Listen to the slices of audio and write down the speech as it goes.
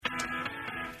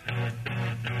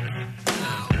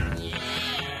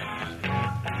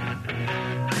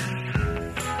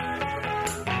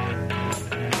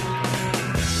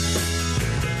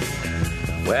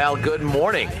Well, good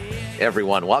morning,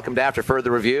 everyone. Welcome to After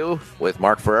Further Review with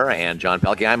Mark Ferreira and John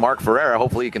Pelkey. I'm Mark Ferreira.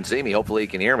 Hopefully you can see me. Hopefully you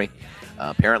can hear me.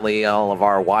 Apparently all of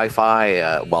our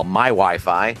Wi-Fi, my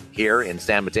Wi-Fi here in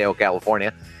San Mateo,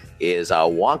 California, is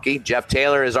wonky. Jeff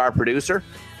Taylor is our producer,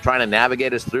 trying to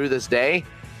navigate us through this day.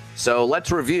 So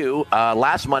let's review.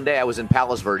 Last Monday, I was in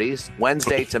Palos Verdes.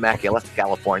 Wednesday, Temecula,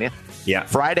 California. Yeah.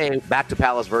 Friday, back to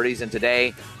Palos Verdes. And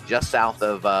today, just south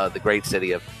of the great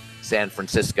city of San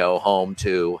Francisco, home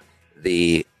to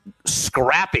the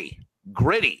scrappy,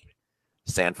 gritty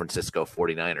San Francisco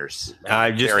 49ers.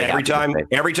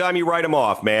 Every time you write them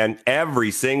off, man, every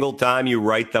single time you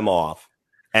write them off,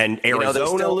 and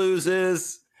Arizona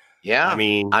loses. Yeah, I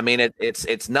mean,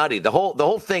 it's nutty. The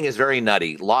whole thing is very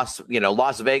nutty. Las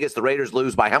Vegas, the Raiders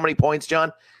lose by how many points,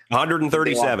 John?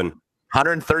 137.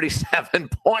 137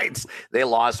 points they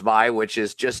lost by, which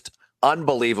is just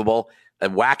unbelievable. A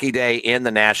wacky day in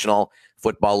the National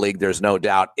Football League, there's no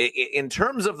doubt. In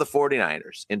terms of the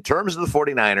 49ers,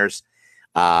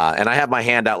 and I have my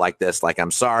hand out like this, like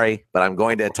I'm sorry, but I'm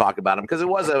going to talk about them because it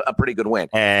was a pretty good win.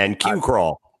 And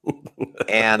Q-Crawl.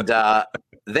 And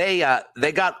they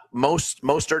got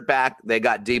Mostert back. They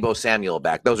got Deebo Samuel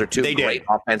back. Those are two great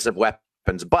offensive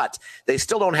weapons, but they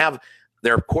still don't have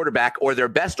their quarterback or their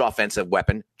best offensive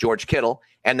weapon, George Kittle,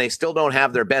 and they still don't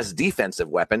have their best defensive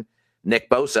weapon, Nick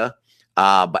Bosa.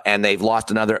 And they've lost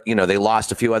they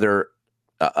lost a few other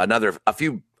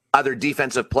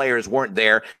defensive players weren't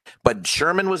there, but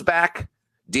Sherman was back,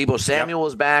 Deebo Samuel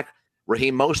was back,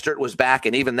 Raheem Mostert was back,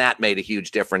 and even that made a huge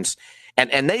difference.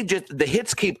 And the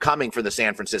hits keep coming for the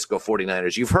San Francisco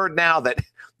 49ers. You've heard now that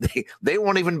they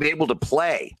won't even be able to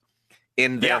play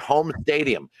in their home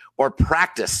stadium or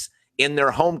practice in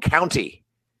their home county.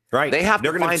 Right. They have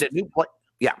to find a new place.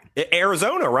 Yeah.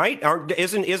 Arizona, right?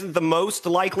 Isn't the most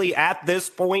likely at this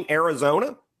point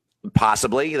Arizona?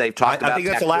 Possibly. They've talked about I think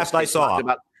that's Texas. the last I saw.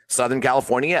 About Southern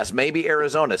California, yes. Maybe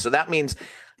Arizona. So that means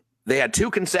they had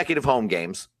two consecutive home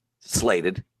games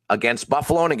slated against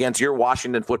Buffalo and against your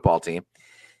Washington football team.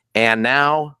 And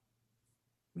now,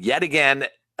 yet again,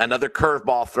 another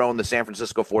curveball thrown the San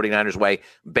Francisco 49ers way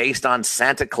based on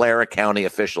Santa Clara County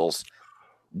officials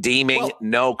deeming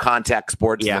no contact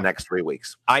sports in the next 3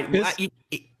 weeks.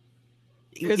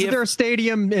 Is there a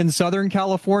stadium in Southern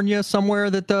California somewhere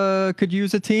that could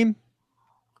use a team?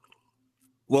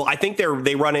 Well, I think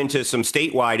they run into some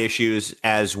statewide issues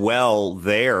as well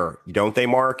there, don't they,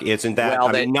 Mark? Isn't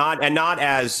that not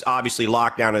as obviously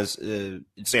locked down as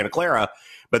Santa Clara,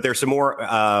 but there's some more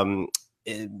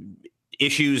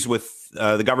issues with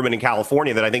the government in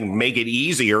California that I think make it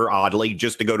easier, oddly,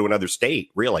 just to go to another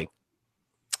state, really.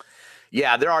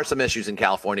 Yeah, there are some issues in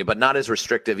California, but not as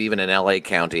restrictive even in L.A.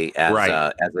 County as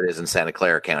it is in Santa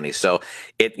Clara County. So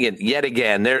yet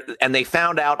again, they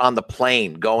found out on the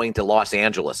plane going to Los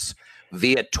Angeles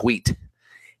via tweet.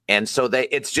 And so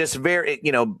it's just very,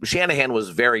 Shanahan was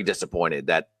very disappointed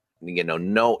that,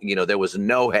 there was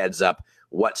no heads up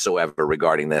whatsoever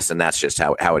regarding this. And that's just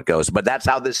how it goes. But that's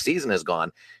how this season has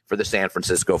gone for the San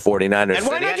Francisco 49ers. And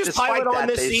why not just pile it on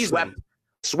this season?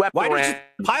 Why did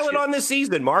you pile it on this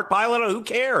season, Mark? Pile it on. Who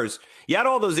cares? You had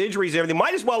all those injuries and everything.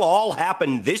 Might as well all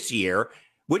happen this year.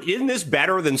 Isn't this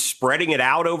better than spreading it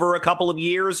out over a couple of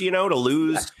years, to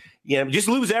lose, just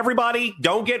lose everybody,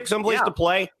 don't get someplace to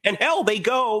play. And hell, they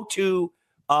go to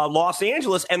Los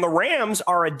Angeles, and the Rams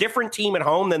are a different team at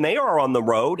home than they are on the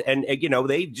road. And,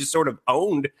 they just sort of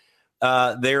owned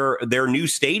their new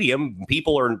stadium.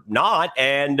 People are not,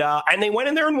 and they went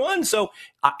in there and won. So,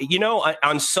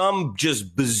 on some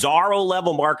just bizarro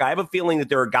level, Mark, I have a feeling that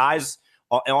there are guys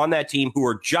on that team who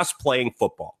are just playing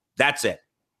football. That's it.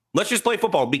 Let's just play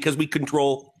football because we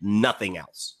control nothing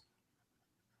else.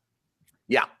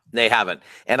 Yeah, they haven't.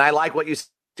 And I like what you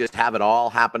just have it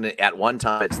all happen at one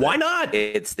time. Why not?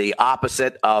 It's the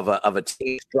opposite of a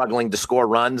team struggling to score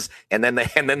runs, and then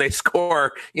they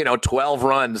score 12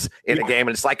 runs in a game,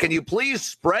 and it's like, can you please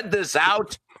spread this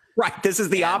out? Right. This is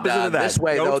the opposite of that. This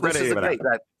way, though, this is great.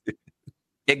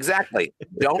 Exactly.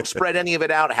 Don't spread any of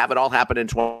it out. Have it all happen in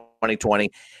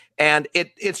 2020. And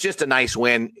it's just a nice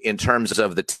win in terms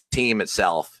of the team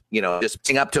itself. Just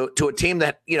picking up to a team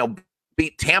that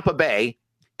beat Tampa Bay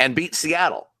and beat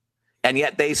Seattle. And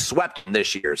yet they swept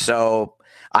this year. So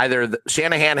either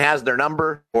Shanahan has their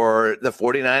number or the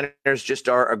 49ers just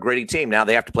are a gritty team. Now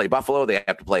they have to play Buffalo. They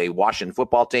have to play Washington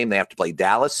football team. They have to play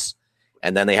Dallas.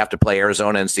 And then they have to play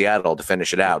Arizona and Seattle to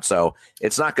finish it out. So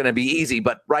it's not going to be easy.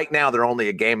 But right now they're only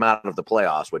a game out of the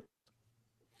playoffs. But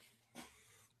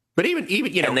even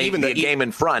even the game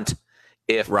in front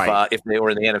if they were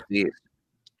in the NFC East.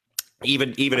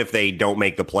 Even if they don't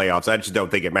make the playoffs, I just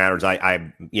don't think it matters.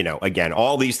 Again,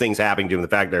 all these things happening to them, the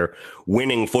fact they're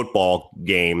winning football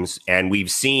games, and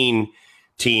we've seen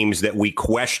teams that we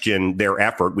question their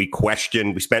effort. We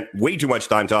spent way too much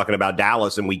time talking about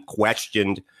Dallas, and we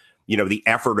questioned, the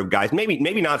effort of guys.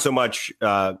 Maybe not so much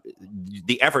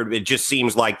the effort. It just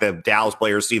seems like the Dallas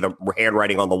players see the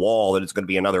handwriting on the wall that it's going to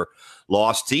be another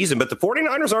lost season. But the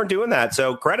 49ers aren't doing that.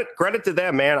 So credit to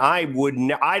them, man.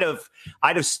 I'd have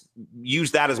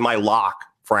used that as my lock,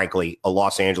 frankly, a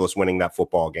Los Angeles winning that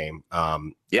football game.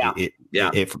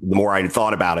 If the more I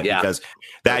thought about it, because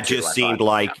that just seemed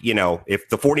like, if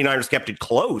the 49ers kept it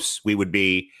close, we would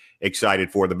be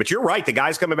excited for them. But you're right. The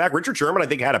guy's coming back. Richard Sherman, I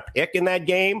think, had a pick in that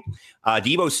game.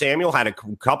 Deebo Samuel had a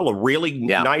couple of really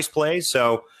nice plays.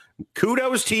 So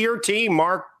kudos to your team,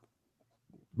 Mark.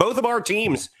 Both of our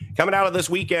teams coming out of this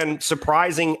weekend,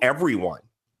 surprising everyone.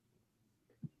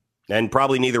 And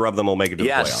probably neither of them will make it to the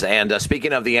playoffs. Yes, and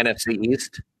speaking of the NFC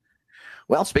East,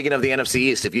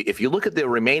 if you look at the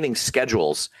remaining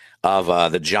schedules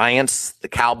of the Giants, the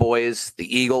Cowboys,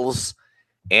 the Eagles,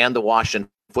 and the Washington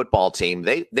football team,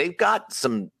 they've got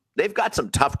some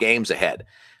tough games ahead.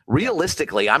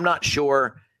 Realistically, I'm not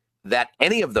sure that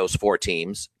any of those four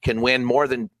teams can win more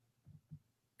than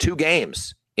 2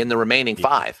 games in the remaining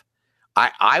 5.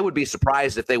 I would be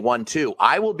surprised if they won 2.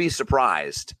 I will be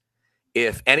surprised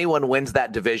if anyone wins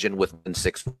that division within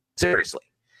 6. Seriously,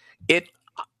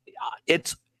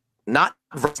 it's not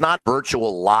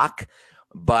virtual lock,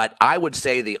 but I would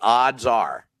say the odds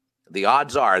are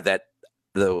that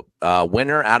the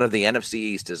winner out of the NFC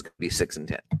East is going to be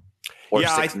 6-10 or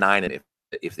 6-9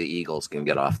 if the Eagles can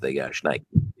get off the schneid.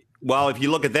 Well, if you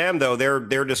look at them, though,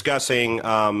 they're discussing,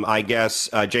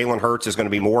 Jalen Hurts is going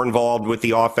to be more involved with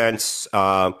the offense,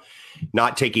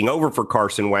 not taking over for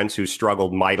Carson Wentz, who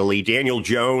struggled mightily. Daniel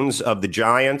Jones of the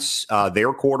Giants,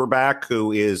 their quarterback,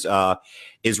 who is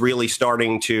really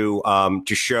starting to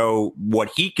show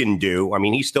what he can do. I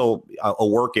mean, he's still a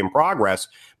work in progress,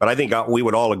 but I think we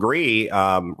would all agree,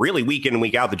 really week in and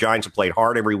week out, the Giants have played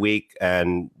hard every week,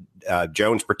 and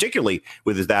Jones, particularly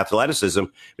with his athleticism,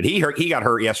 but he got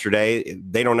hurt yesterday.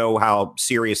 They don't know how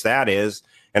serious that is.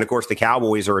 And of course, the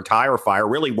Cowboys are a tire fire.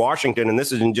 Really, Washington, and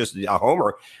this isn't just a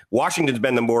homer, Washington's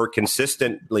been the more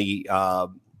consistently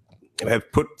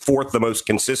have put forth the most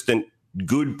consistent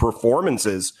good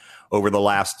performances over the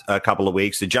last couple of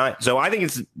weeks. So I think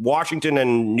it's Washington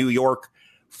and New York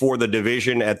for the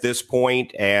division at this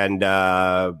point, and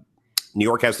New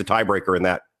York has the tiebreaker in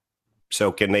that.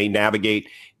 So can they navigate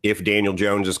if Daniel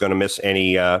Jones is going to miss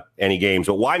any games?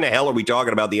 But why in the hell are we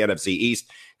talking about the NFC East?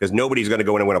 Because nobody's going to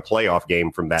go in and win a playoff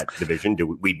game from that division.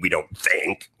 We don't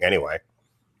think, anyway.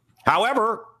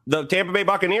 However, the Tampa Bay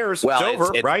Buccaneers, it's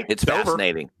over, right? It's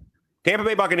fascinating. Over. Tampa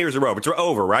Bay Buccaneers are over. It's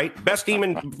over, right? Best team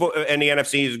in the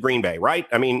NFC is Green Bay, right?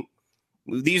 I mean,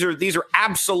 these are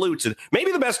absolutes.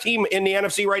 Maybe the best team in the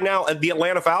NFC right now, the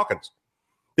Atlanta Falcons.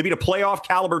 They beat a playoff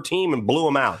caliber team and blew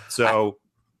them out. So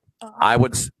I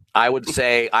would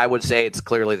say it's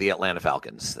clearly the Atlanta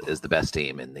Falcons is the best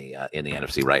team in the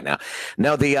NFC right now.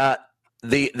 No, the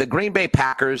Green Bay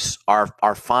Packers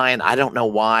are fine. I don't know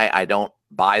why I don't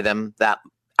buy them.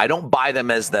 I don't buy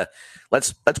them as the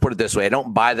let's put it this way. I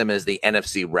don't buy them as the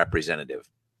NFC representative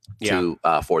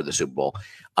for the Super Bowl.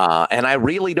 And I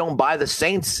really don't buy the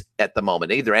Saints at the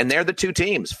moment either. And they're the two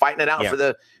teams fighting it out for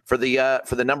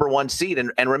the number 1 seed.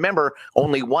 And remember,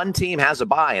 only one team has a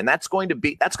bye, and that's going to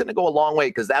go a long way,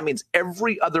 because that means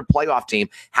every other playoff team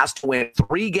has to win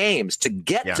 3 games to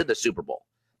get to the Super Bowl.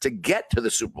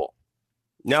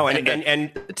 No, and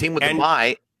the team with the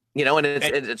bye, and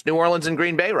it's New Orleans and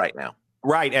Green Bay right now.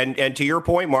 Right. And to your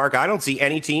point, Mark, I don't see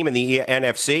any team in the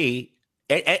NFC,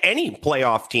 any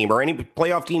playoff team or any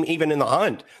playoff team even in the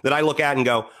hunt, that I look at and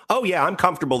go, oh, yeah, I'm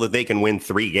comfortable that they can win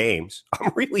 3 games.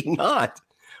 I'm really not.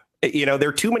 There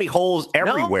are too many holes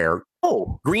everywhere.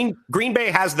 No. Green Bay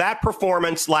has that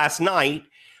performance last night.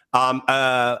 And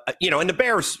the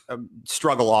Bears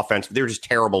struggle offensively. They're just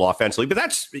terrible offensively, but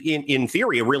that's in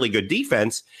theory a really good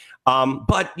defense.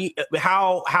 But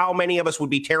how many of us would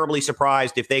be terribly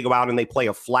surprised if they go out and they play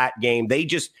a flat game?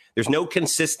 There's no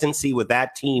consistency with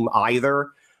that team either.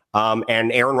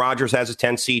 And Aaron Rodgers has a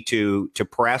tendency to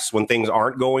press when things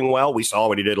aren't going well. We saw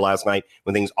what he did last night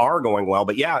when things are going well.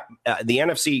 But the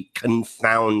NFC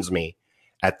confounds me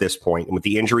at this point. And with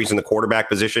the injuries in the quarterback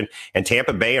position and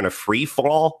Tampa Bay in a free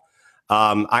fall,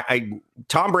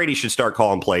 Tom Brady should start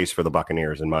calling plays for the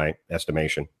Buccaneers, in my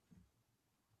estimation.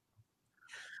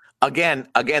 Again,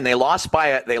 they lost by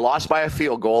a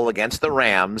field goal against the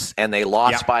Rams, and they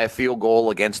lost by a field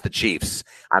goal against the Chiefs.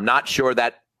 I'm not sure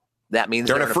that means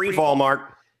they're in a free fall, Mark.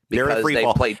 They're in a free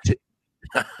fall.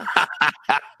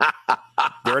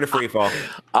 They're in a free fall.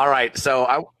 All right,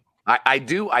 so I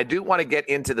do want to get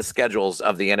into the schedules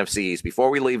of the NFCs before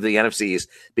we leave the NFCs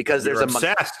because there's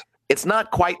obsessed. It's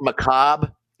not quite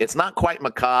macabre. It's not quite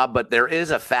macabre, but there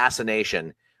is a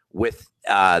fascination with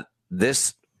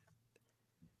this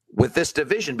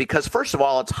division because first of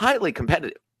all, it's highly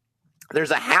competitive.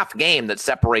 There's a half game that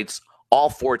separates all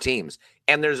four teams,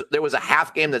 and there was a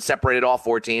half game that separated all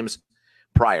four teams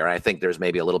prior. I think there's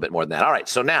maybe a little bit more than that. All right,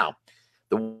 so now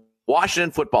the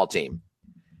Washington football team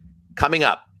coming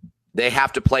up, they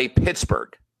have to play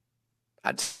Pittsburgh.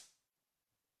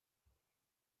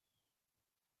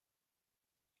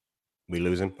 We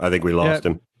lose him? I think we lost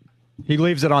him. He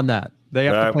leaves it on that. They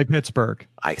have to play Pittsburgh.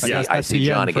 I see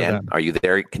John again. Are you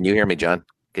there? Can you hear me, John?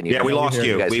 Can you? Yeah, we lost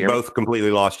you. We both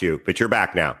completely lost you, but you're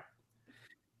back now.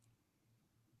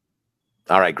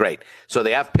 All right, great. So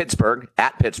they have Pittsburgh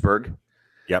at Pittsburgh.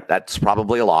 Yep. That's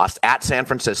probably a loss. At San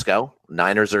Francisco,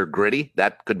 Niners are gritty.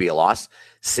 That could be a loss.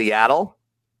 Seattle,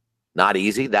 not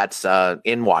easy. That's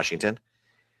in Washington.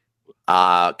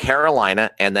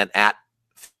 Carolina, and then at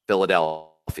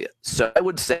Philadelphia. So I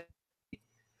would say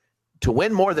to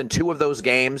win more than two of those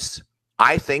games,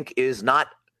 I think is not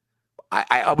 –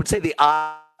 I would say the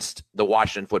odds the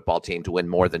Washington football team to win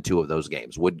more than two of those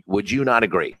games. Would you not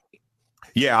agree?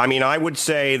 Yeah, I mean, I would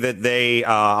say that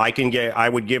I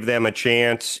would give them a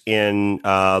chance in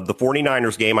the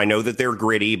 49ers game. I know that they're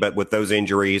gritty, but with those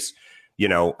injuries,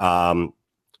 certainly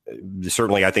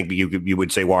I think you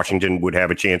would say Washington would have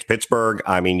a chance. Pittsburgh,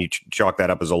 I mean, you chalk that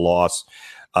up as a loss.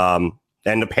 And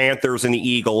the Panthers and the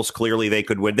Eagles, clearly they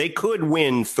could win. They could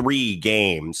win 3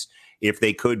 games if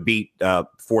they could beat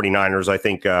 49ers. I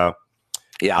think I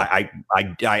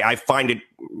find it,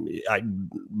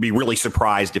 I'd be really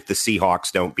surprised if the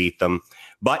Seahawks don't beat them.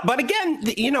 But again,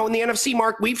 in the NFC,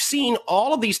 Mark, we've seen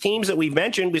all of these teams that we've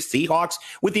mentioned with Seahawks,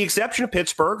 with the exception of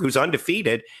Pittsburgh, who's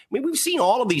undefeated. I mean, we've seen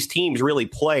all of these teams really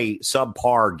play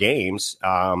subpar games.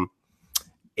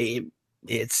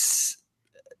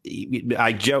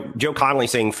 Joe Connolly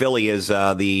saying Philly is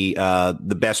the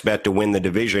best bet to win the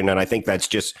division, and I think that's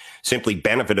just simply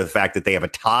benefit of the fact that they have a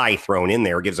tie thrown in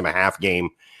there. It gives them a half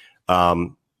game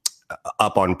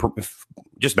up on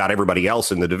just about everybody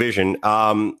else in the division.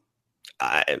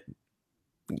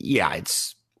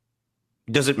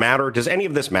 Does it matter? Does any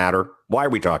of this matter? Why are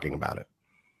we talking about it?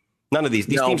 None of these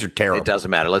teams are terrible. It doesn't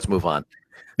matter. Let's move on.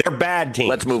 They're bad teams.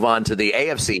 Let's move on to the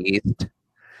AFC East.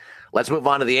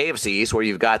 Where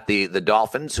you've got the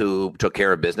Dolphins, who took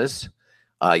care of business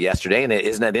yesterday. And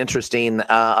isn't that interesting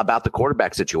about the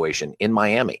quarterback situation in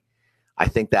Miami? I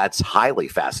think that's highly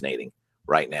fascinating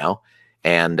right now.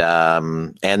 And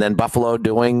then Buffalo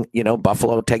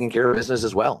Buffalo taking care of business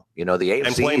as well. The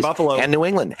AFC and Buffalo and New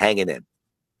England hanging in.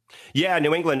 Yeah,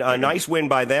 New England, a nice win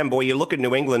by them. Boy, you look at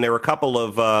New England, there were a couple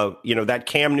of, that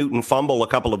Cam Newton fumble a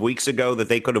couple of weeks ago that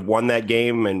they could have won that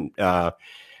game. And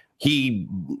he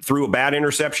threw a bad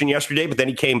interception yesterday, but then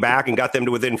he came back and got them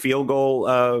to within field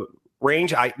goal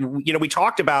range. We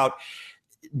talked about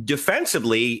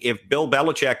defensively, if Bill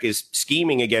Belichick is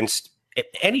scheming against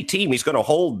any team, he's going to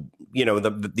hold,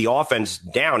 the offense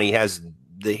down. He has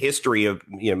the history of,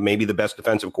 maybe the best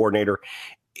defensive coordinator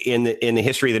in the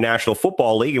history of the National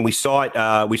Football League. And we saw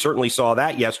it. We certainly saw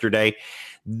that yesterday.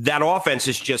 That offense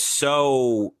is just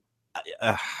so,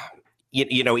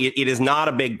 it is not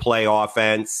a big play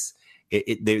offense.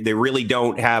 They really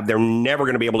don't have, they're never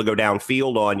going to be able to go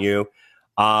downfield on you.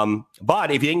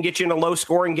 But if you can get you in a low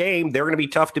scoring game, they're going to be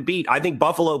tough to beat. I think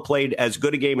Buffalo played as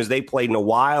good a game as they played in a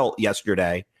while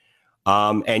yesterday.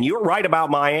 And you're right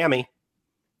about Miami.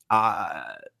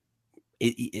 I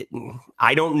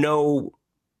don't know.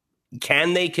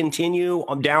 Can they continue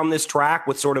down this track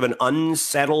with sort of an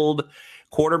unsettled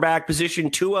quarterback position?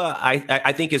 Tua,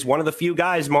 I think, is one of the few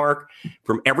guys, Mark,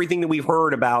 from everything that we've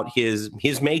heard about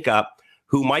his makeup,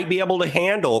 who might be able to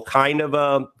handle kind of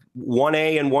a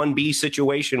 1A and 1B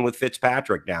situation with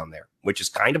Fitzpatrick down there, which is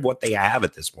kind of what they have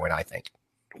at this point, I think.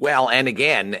 Well, and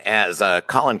again, as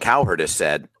Colin Cowherd has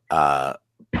said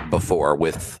before,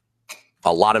 with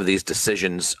a lot of these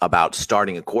decisions about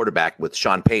starting a quarterback with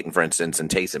Sean Payton, for instance, and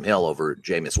Taysom Hill over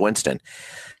Jameis Winston,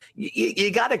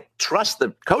 you got to trust the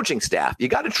coaching staff. You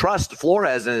got to trust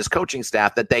Flores and his coaching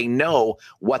staff that they know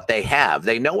what they have.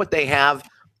 They know what they have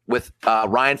with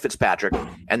Ryan Fitzpatrick,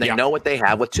 and they know what they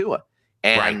have with Tua.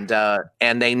 And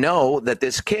and they know that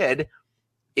this kid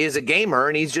is a gamer,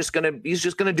 and he's just gonna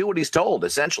do what he's told.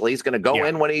 Essentially, he's gonna go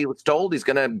in when he was told. He's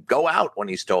gonna go out when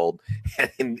he's told,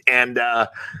 and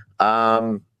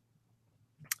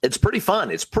it's pretty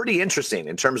fun. It's pretty interesting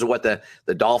in terms of what the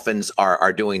Dolphins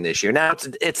are doing this year. Now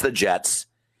it's the Jets,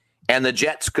 And the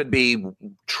Jets could be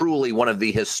truly one of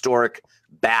the historic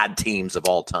bad teams of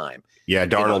all time. Yeah,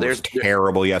 Darnold was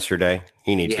terrible yesterday.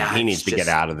 He needs to get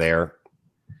out of there.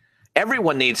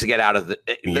 Everyone needs to get out of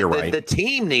the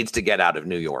team needs to get out of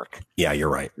New York. Yeah, you're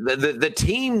right. The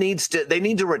team needs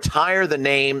to retire the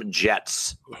name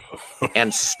Jets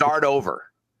and start over.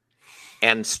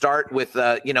 And start with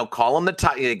call them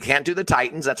you can't do the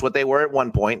Titans. That's what they were at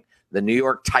one point. The New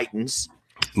York Titans.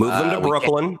 Move them to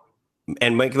Brooklyn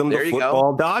and make them the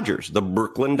football Dodgers, the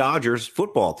Brooklyn Dodgers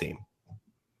football team.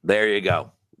 There you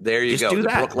go. Just do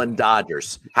that. Brooklyn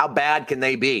Dodgers. How bad can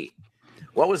they be?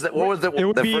 What was the first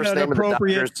name of the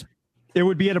Dodgers? It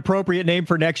would be an appropriate name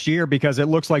for next year because it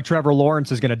looks like Trevor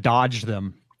Lawrence is going to dodge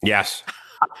them. Yes.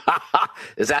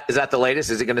 Is that the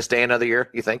latest? Is he going to stay another year,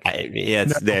 you think? I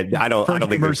don't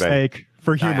think there's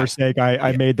for humor's sake,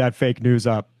 I made that fake news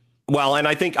up. Well, and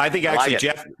I think actually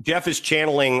Jeff is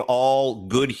channeling all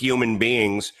good human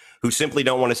beings who simply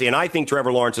don't want to see. And I think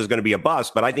Trevor Lawrence is going to be a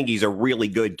bust, but I think he's a really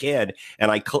good kid,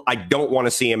 and I don't want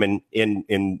to see him in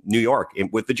New York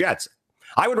with the Jets.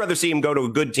 I would rather see him go to a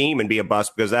good team and be a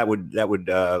bust because that would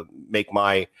make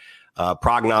my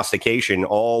prognostication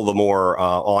all the more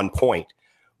on point.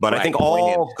 But I think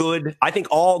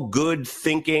all good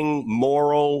thinking,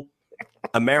 moral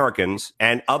Americans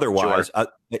and otherwise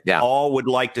all would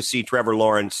like to see Trevor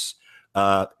Lawrence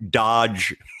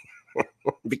dodge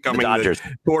becoming the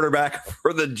quarterback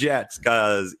for the Jets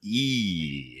because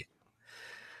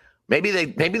maybe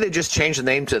they just changed the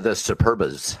name to the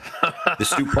Superbas. The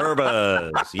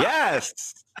Superbas.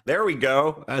 Yes. There we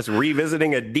go. That's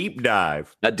revisiting a deep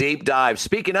dive.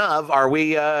 Speaking of, are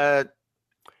we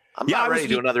I'm about ready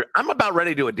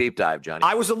to do a deep dive, Johnny.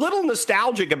 I was a little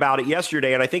nostalgic about it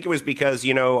yesterday, and I think it was because,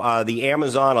 the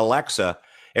Amazon Alexa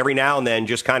every now and then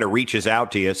just kind of reaches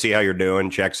out to you, see how you're doing,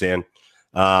 checks in,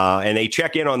 and they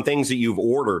check in on things that you've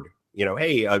ordered.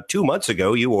 Hey, 2 months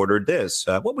ago, you ordered this.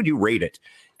 What would you rate it?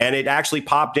 And it actually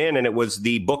popped in, and it was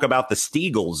the book about the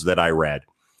Steagles that I read.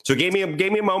 So it gave me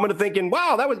a moment of thinking,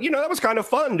 wow, that was kind of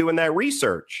fun doing that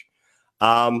research.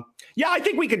 I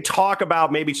think we could talk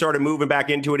about maybe sort of moving back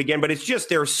into it again, but it's just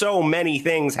there's so many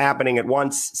things happening at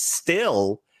once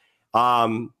still.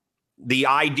 The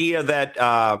idea that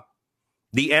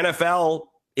the NFL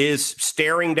is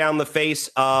staring down the face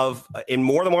of, and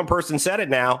more than one person said it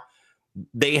now,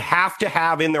 they have to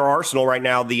have in their arsenal right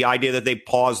now the idea that they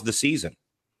pause the season.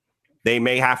 They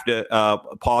may have to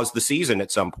pause the season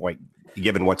at some point,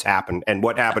 given what's happened and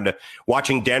what happened to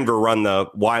watching Denver run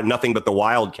nothing but the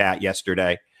Wildcat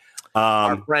yesterday.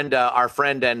 Our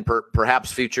friend and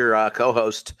perhaps future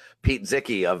co-host Pete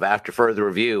Zicki of After Further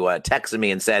Review texted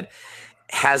me and said,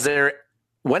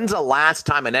 when's the last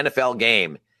time an NFL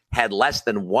game had less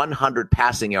than 100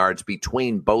 passing yards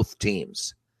between both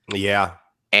teams? Yeah.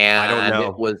 And I don't know.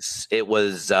 It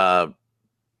was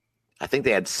I think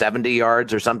they had 70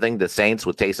 yards or something, the Saints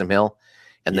with Taysom Hill,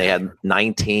 and they had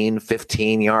 19,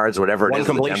 15 yards, whatever it is,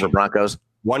 the Denver Broncos.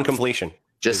 One completion.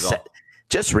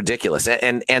 Just ridiculous.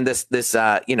 And this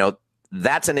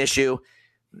that's an issue.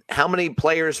 How many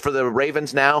players for the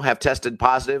Ravens now have tested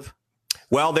positive?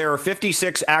 Well, there are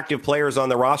 56 active players on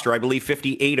the roster. I believe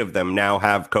 58 of them now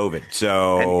have COVID.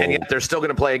 So, and yet they're still going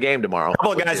to play a game tomorrow. A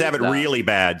couple of guys have it really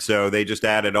bad, so they just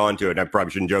added on to it. I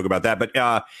probably shouldn't joke about that, but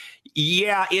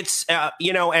it's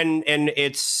and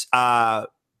it's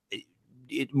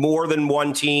more than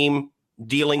one team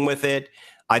dealing with it.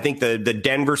 I think the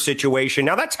Denver situation.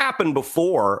 Now that's happened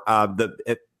before.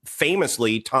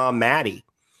 Famously, Tom Maddie,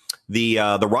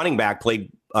 the running back,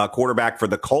 played quarterback for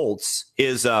the Colts.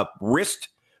 His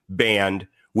wristband,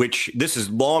 which this is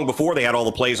long before they had all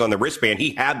the plays on the wristband.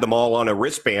 He had them all on a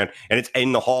wristband, and it's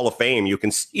in the Hall of Fame. You can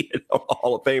see it in the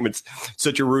Hall of Fame. It's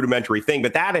such a rudimentary thing,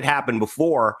 but that had happened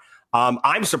before.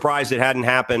 I'm surprised it hadn't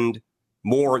happened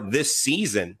more this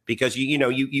season because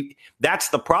you that's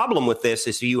the problem with this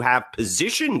is you have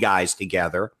position guys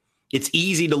together. It's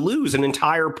easy to lose an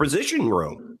entire position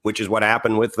room, which is what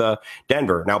happened with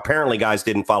Denver. Now, apparently guys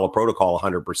didn't follow protocol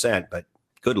 100%, but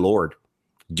good Lord,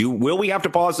 will we have to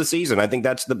pause the season? I think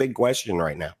that's the big question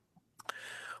right now.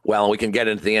 Well, we can get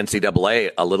into the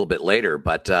NCAA a little bit later,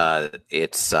 but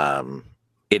it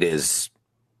is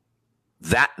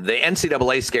that the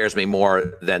NCAA scares me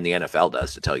more than the NFL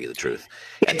does, to tell you the truth.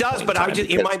 It does, but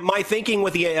my thinking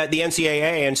with the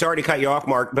NCAA, and sorry to cut you off,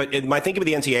 Mark, but my thinking with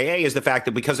the NCAA is the fact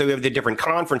that because we have the different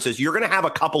conferences, you're going to have a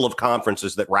couple of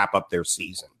conferences that wrap up their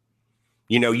season.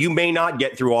 You may not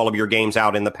get through all of your games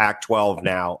out in the Pac-12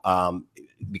 now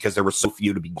because there were so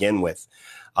few to begin with.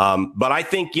 But I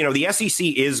think, the SEC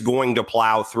is going to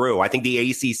plow through. I think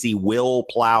the ACC will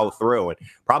plow through, and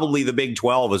probably the Big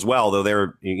 12 as well, though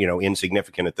they're,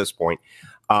 insignificant at this point.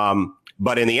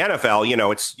 But in the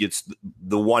NFL, it's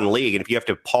the one league. And if you have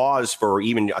to pause for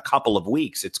even a couple of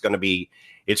weeks, it's going to be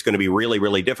really,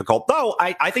 really difficult. Though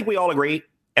I think we all agree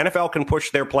NFL can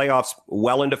push their playoffs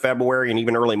well into February and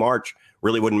even early March.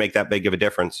 Really wouldn't make that big of a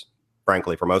difference,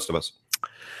 frankly, for most of us.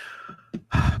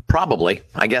 Probably.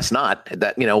 I guess not.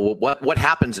 That, what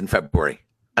happens in February?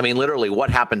 I mean, literally, what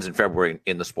happens in February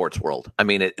in the sports world? I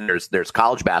mean, there's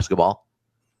college basketball,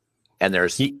 and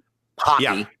there's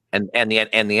hockey, and the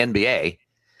NBA.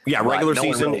 Yeah, regular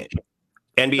season.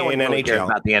 NBA and NHL. Cares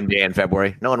about the NBA in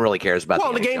February. No one really cares about.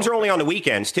 Well, the games are only on the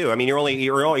weekends too. I mean, you're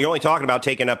only talking about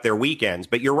taking up their weekends.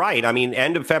 But you're right. I mean,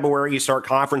 end of February, you start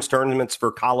conference tournaments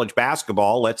for college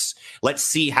basketball. Let's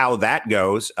see how that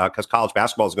goes, because college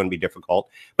basketball is going to be difficult.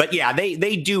 But yeah,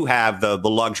 they do have the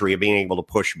luxury of being able to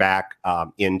push back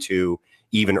into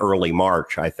even early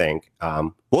March. I think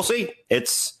we'll see.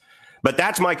 But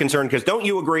that's my concern, because don't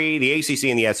you agree? The ACC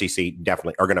and the SEC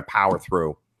definitely are going to power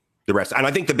through the rest. And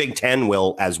I think the Big Ten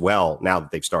will as well, now that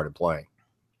they've started playing.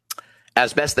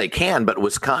 As best they can, but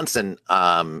Wisconsin,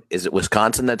 is it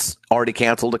Wisconsin that's already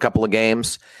canceled a couple of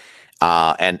games?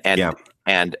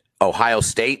 And Ohio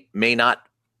State may not.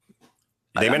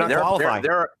 They may not qualify.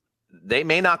 They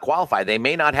may not qualify. They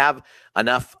may not have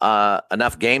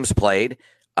enough games played.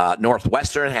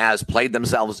 Northwestern has played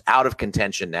themselves out of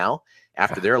contention now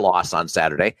after their loss on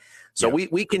Saturday. So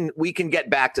we can get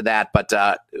back to that, but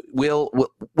we'll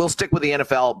stick with the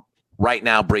NFL right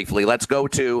now briefly. Let's go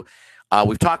to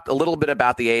we've talked a little bit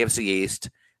about the AFC East,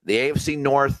 the AFC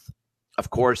North. Of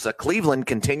course, Cleveland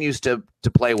continues to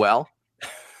play well,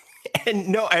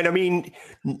 and I mean,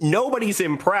 nobody's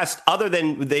impressed other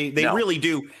than they really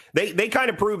do. They kind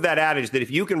of prove that adage that if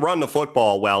you can run the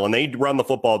football well, and they run the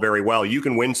football very well, you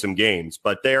can win some games.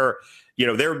 But they're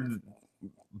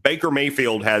Baker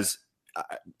Mayfield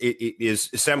it is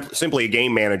simply a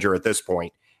game manager at this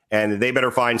point, and they better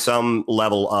find some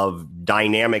level of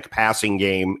dynamic passing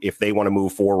game if they want to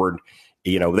move forward.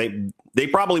 They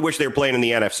probably wish they were playing in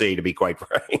the NFC, to be quite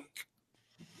frank.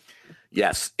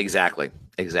 Yes, exactly.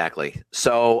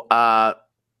 So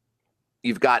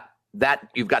you've got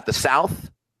the South.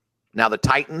 Now the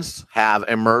Titans have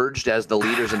emerged as the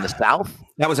leaders in the South.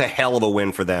 That was a hell of a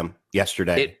win for them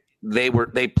yesterday.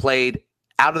 They played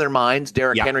out of their minds.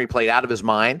 Derrick Henry played out of his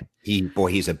mind.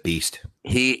 He's a beast.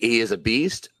 He is a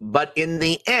beast. But in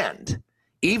the end,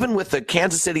 even with the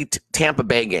Kansas City Tampa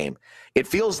Bay game, it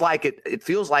feels like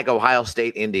Ohio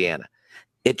State, Indiana.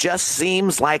 It just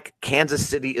seems like Kansas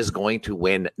City is going to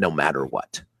win no matter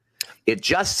what. It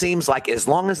just seems like as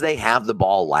long as they have the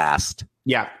ball last,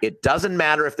 it doesn't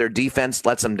matter if their defense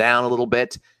lets them down a little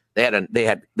bit.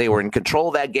 They were in control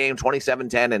of that game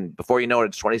 27-10, and before you know it,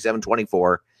 it's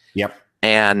 27-24. Yep.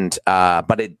 And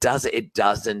but it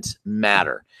doesn't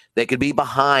matter. They could be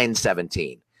behind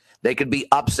 17. They could be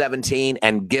up 17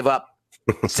 and give up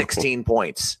 16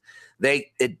 points.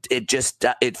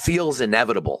 It feels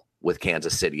inevitable with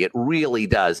Kansas City. It really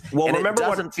does. Well, and remember, it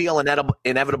doesn't feel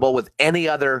inevitable with any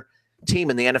other team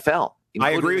in the NFL.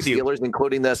 I agree with you. Steelers,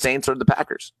 including the Saints or the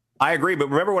Packers. I agree, but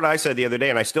remember what I said the other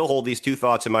day, and I still hold these two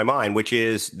thoughts in my mind, which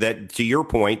is that, to your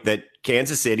point, that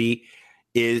Kansas City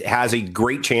has a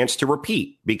great chance to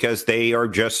repeat, because they are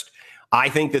I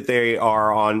think that they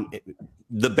are on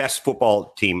the best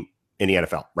football team in the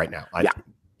NFL right now. Head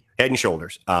and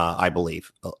shoulders, I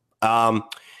believe.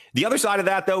 The other side of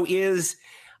that, though, is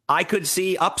I could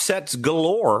see upsets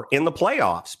galore in the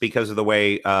playoffs because of the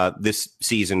way this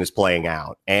season is playing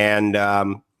out. And,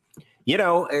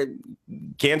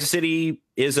 Kansas City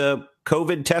is a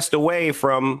COVID test away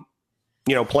from,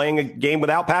 playing a game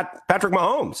without Patrick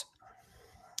Mahomes.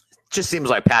 Just seems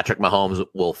like Patrick Mahomes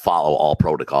will follow all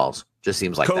protocols. Just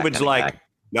seems like COVID's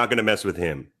not going to mess with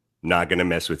him. Not going to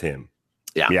mess with him.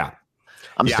 Yeah.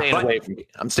 I'm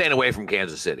staying away from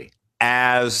Kansas City.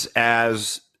 As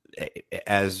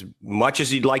much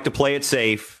as you'd like to play it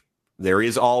safe, there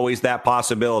is always that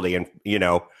possibility. And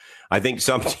I think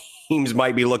some teams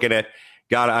might be looking at,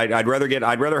 God, I'd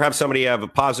rather have somebody have a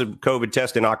positive COVID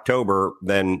test in October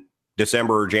than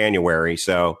December or January.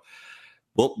 So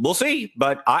we'll see.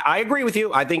 But I agree with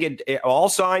you. I think all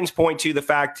signs point to the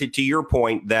fact, to your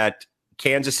point, that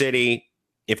Kansas City,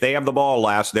 if they have the ball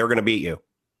last, they're going to beat you.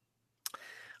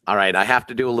 All right, I have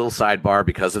to do a little sidebar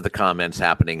because of the comments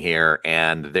happening here.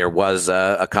 And there was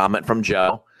a comment from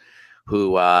Joe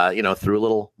who, threw a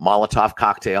little Molotov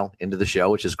cocktail into the show,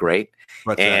 which is great.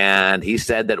 He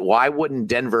said that why wouldn't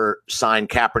Denver sign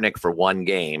Kaepernick for one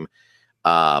game?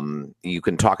 You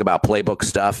can talk about playbook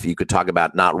stuff. You could talk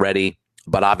about not ready,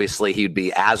 but obviously he'd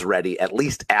be as ready, at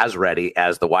least as ready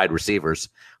as the wide receivers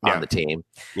on the team.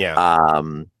 Yeah.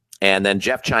 And then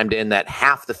Jeff chimed in that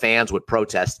half the fans would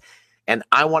protest. And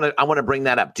I want to bring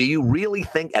that up. Do you really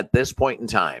think at this point in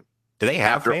time, do they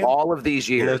have after fans all of these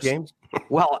years, in those games?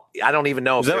 Well, I don't even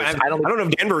know if I don't know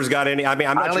if Denver's got any. I mean,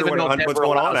 I'm not sure what's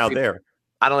going on out there.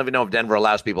 I don't even know if Denver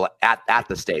allows people at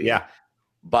the stadium. Yeah,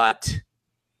 but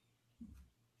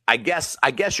I guess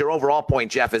your overall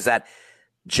point, Jeff, is that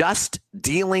just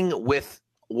dealing with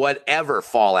whatever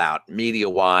fallout,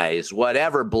 media-wise,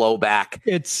 whatever blowback,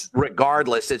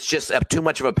 regardless, it's just too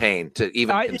much of a pain to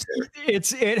even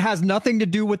consider. It has nothing to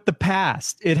do with the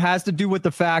past. It has to do with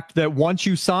the fact that once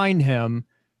you sign him,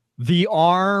 the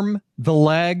arm, the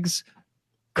legs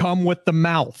come with the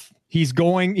mouth. He's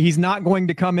not going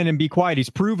to come in and be quiet. He's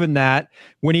proven that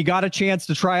when he got a chance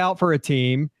to try out for a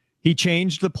team, he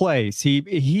changed the plays.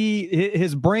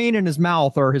 His brain and his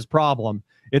mouth are his problem.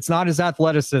 It's not his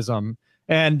athleticism.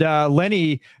 And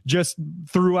Lenny just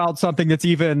threw out something that's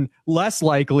even less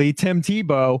likely, Tim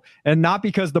Tebow, and not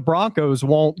because the Broncos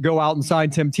won't go out and sign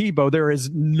Tim Tebow. There is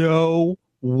no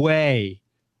way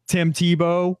Tim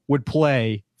Tebow would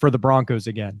play for the Broncos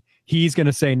again. He's going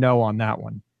to say no on that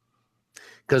one.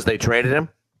 Because they traded him?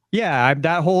 Yeah,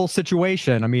 that whole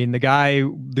situation. I mean, the guy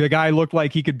looked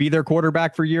like he could be their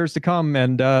quarterback for years to come,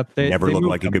 and they never looked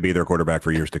like he could be their quarterback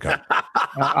for years to come.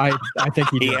 I think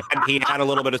he had a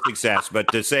little bit of success,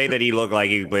 but to say that he looked like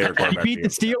he could play their quarterback, he beat the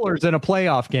Steelers in a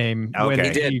playoff game. Okay, when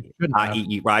he did.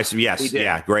 Yes,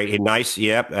 yeah, great, nice,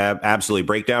 yep, absolutely.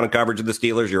 Breakdown and coverage of the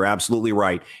Steelers. You're absolutely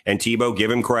right. And Tebow, give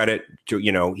him credit.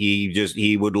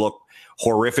 He would look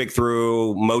horrific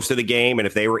through most of the game, and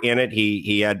if they were in it,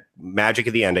 he had magic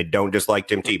at the end. I don't dislike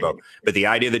Tim Tebow, but the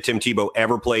idea that Tim Tebow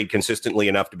ever played consistently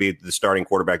enough to be the starting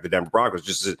quarterback of the Denver Broncos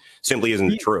just simply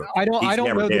isn't true. I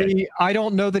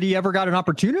don't know that he ever got an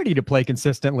opportunity to play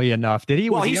consistently enough. Did he?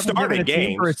 Well, he started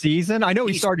games for a season. I know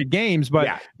he started games,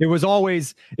 but it was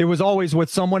always with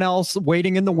someone else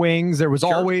waiting in the wings. There was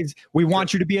always, we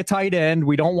want you to be a tight end.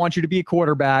 We don't want you to be a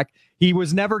quarterback. He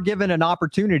was never given an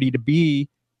opportunity to be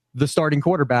the starting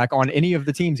quarterback on any of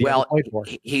the teams he ever played for.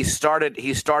 He started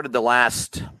the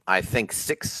last, I think,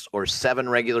 6 or 7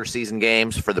 regular season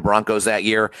games for the Broncos that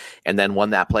year, and then won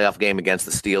that playoff game against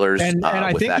the Steelers. And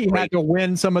I think he had to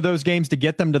win some of those games to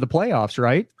get them to the playoffs,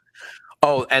 right?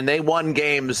 Oh, and they won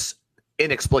games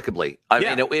inexplicably. I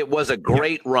mean, it was a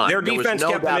great run. Their defense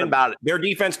Their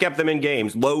defense kept them in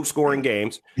games, low-scoring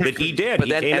games, that he did. But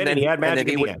he had magic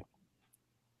at the end.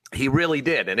 He really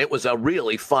did, and it was a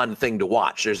really fun thing to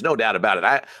watch. There's no doubt about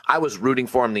it. I was rooting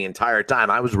for him the entire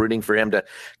time. I was rooting for him to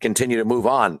continue to move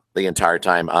on the entire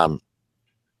time.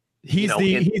 He's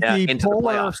the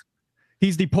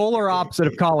polar opposite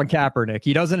of Colin Kaepernick.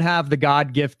 He doesn't have the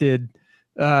God-gifted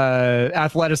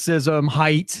athleticism,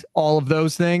 height, all of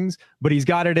those things, but he's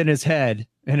got it in his head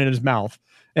and in his mouth.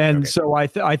 And so I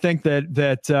think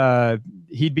that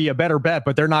he'd be a better bet,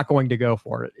 but they're not going to go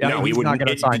for it. No, he's not going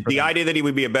to sign for the idea that he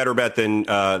would be a better bet than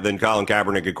Colin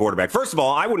Kaepernick at quarterback. First of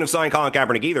all, I wouldn't have signed Colin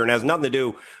Kaepernick either, and it has nothing to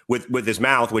do with his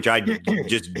mouth, which I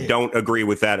just don't agree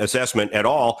with that assessment at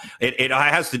all. It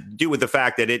has to do with the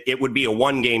fact that it would be a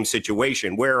one-game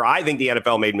situation. Where I think the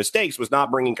NFL made mistakes was not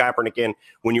bringing Kaepernick in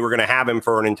when you were going to have him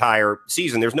for an entire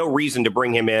season. There's no reason to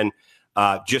bring him in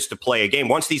just to play a game.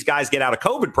 Once these guys get out of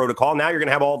COVID protocol, now you're going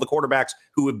to have all the quarterbacks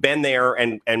who have been there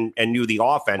and knew the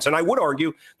offense. And I would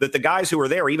argue that the guys who are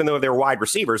there, even though they're wide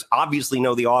receivers, obviously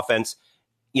know the offense,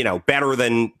 better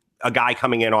than a guy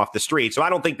coming in off the street. So I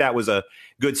don't think that was a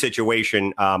good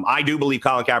situation. I do believe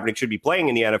Colin Kaepernick should be playing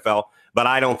in the NFL, but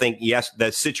I don't think,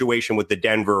 the situation with the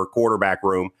Denver quarterback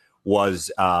room was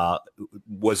a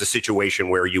situation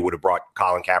where you would have brought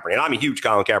Colin Kaepernick. And I'm a huge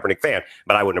Colin Kaepernick fan,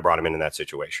 but I wouldn't have brought him in that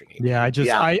situation either.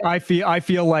 Yeah, I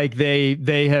feel like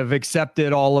they have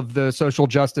accepted all of the social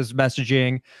justice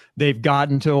messaging. They've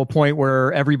gotten to a point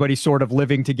where everybody's sort of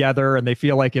living together, and they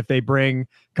feel like if they bring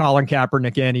Colin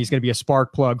Kaepernick in, he's going to be a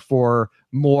spark plug for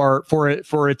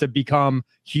it to become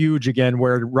huge again,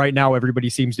 where right now everybody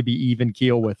seems to be even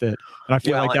keel with it. And I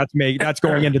feel like that's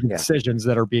going into the decisions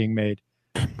that are being made.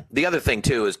 The other thing,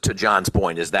 too, is to John's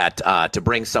point, is that to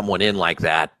bring someone in like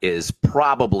that is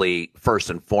probably first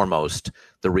and foremost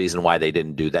the reason why they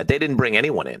didn't do that. They didn't bring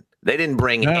anyone in. They didn't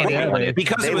bring anyone in.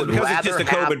 Because it's just a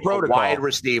COVID protocol. Wide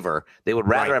receiver. They would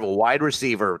rather have a wide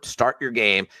receiver start your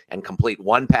game and complete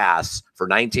one pass for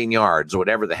 19 yards or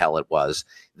whatever the hell it was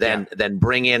than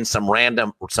bring in some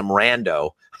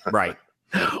rando right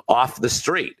off the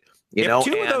street. If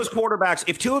two of those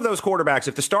quarterbacks,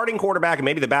 if the starting quarterback and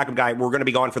maybe the backup guy were going to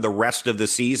be gone for the rest of the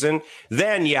season,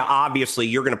 then yeah, obviously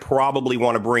you're going to probably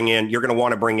want to bring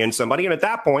in somebody. And at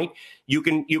that point, you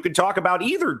can talk about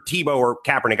either Tebow or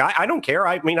Kaepernick. I don't care.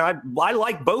 I mean, I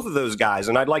like both of those guys,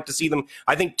 and I'd like to see them.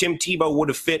 I think Tim Tebow would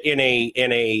have fit in a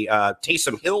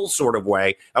Taysom Hill sort of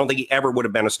way. I don't think he ever would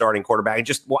have been a starting quarterback.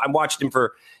 I watched him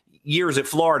for years at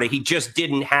Florida. He just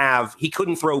he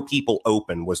couldn't throw people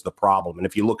open was the problem. And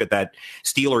if you look at that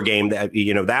Steeler game,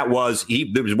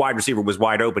 his wide receiver was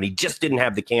wide open. He just didn't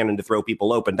have the cannon to throw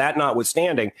people open. That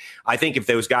notwithstanding, I think if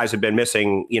those guys had been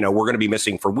missing, we're going to be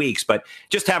missing for weeks, but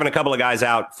just having a couple of guys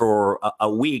out for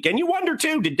a week. And you wonder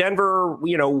too, did Denver,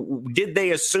 did they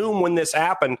assume when this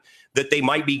happened that they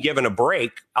might be given a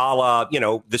break, a la,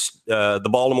 the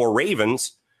Baltimore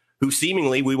Ravens, who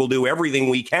seemingly we will do everything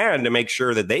we can to make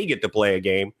sure that they get to play a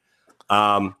game.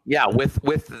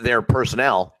 With their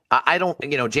personnel. I don't,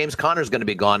 James Conner's going to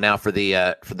be gone now for the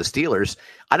Steelers.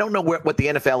 I don't know what the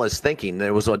NFL is thinking.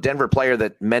 There was a Denver player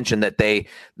that mentioned that the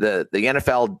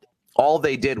NFL, all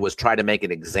they did was try to make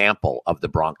an example of the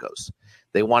Broncos.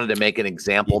 They wanted to make an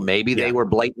example. Maybe they were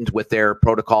blatant with their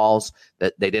protocols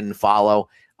that they didn't follow.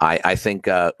 I think,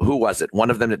 who was it? One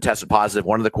of them that tested positive,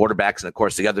 one of the quarterbacks, and of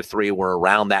course the other three were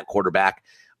around that quarterback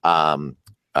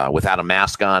without a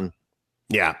mask on.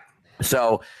 Yeah.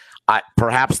 So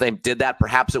perhaps they did that.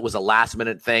 Perhaps it was a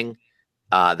last-minute thing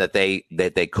that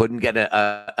they couldn't get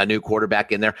a new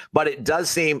quarterback in there. But it does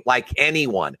seem like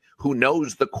anyone who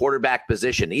knows the quarterback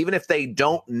position, even if they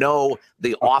don't know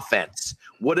the offense,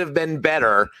 would have been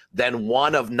better than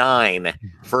 1 of 9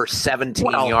 for 17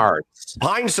 yards.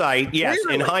 Hindsight, yes.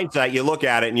 Really? In hindsight, you look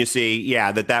at it and you see,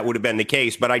 that would have been the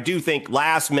case. But I do think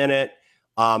last minute,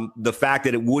 the fact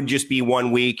that it would just be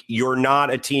 1 week, you're not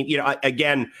a team.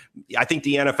 Again, I think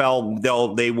the NFL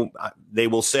they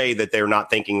will say that they're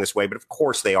not thinking this way, but of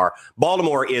course they are.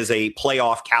 Baltimore is a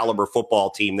playoff caliber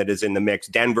football team that is in the mix.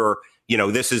 Denver,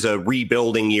 this is a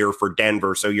rebuilding year for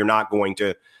Denver, so you're not going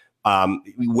to.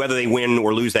 Whether they win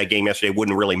or lose that game yesterday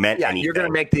wouldn't really meant anything. You're going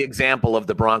to make the example of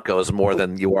the Broncos more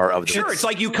than you are of the. Sure, it's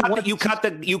like you cut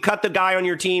the guy on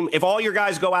your team. If all your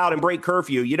guys go out and break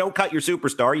curfew, you don't cut your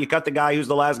superstar. You cut the guy who's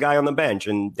the last guy on the bench,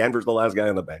 and Denver's the last guy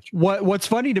on the bench. What's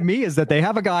funny to me is that they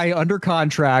have a guy under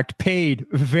contract, paid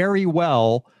very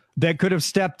well, that could have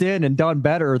stepped in and done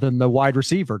better than the wide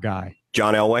receiver guy,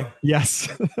 John Elway. Yes.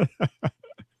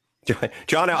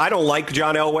 John, I don't like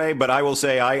John Elway, but I will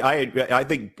say I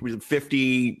think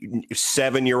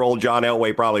 57-year-old John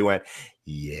Elway probably went,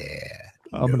 I'm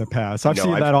going to pass. I've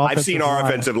seen that offensive I've seen our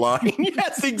offensive line.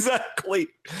 Yes, exactly.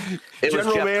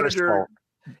 General manager.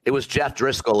 It was Jeff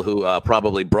Driscoll who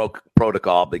probably broke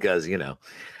protocol because, former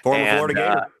Florida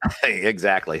Gator.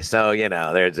 Exactly. So,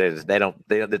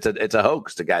 it's a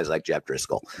hoax to guys like Jeff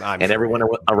Driscoll. Everyone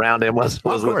around him was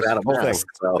without a mask.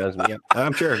 So.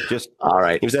 I'm sure. Just all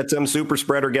right. He was at some super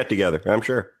spreader get together. I'm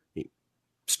sure.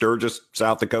 Sturgis,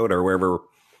 South Dakota, or wherever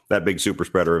that big super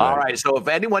spreader event. All right. So if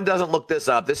anyone doesn't look this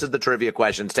up, this is the trivia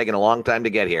question. It's taken a long time to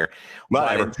get here.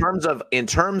 But in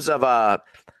terms of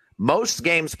most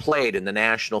games played in the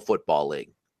National Football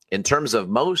League,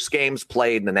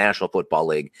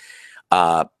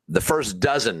 the first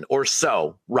dozen or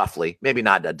so, roughly, maybe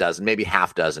not a dozen, maybe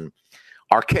half dozen,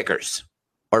 are kickers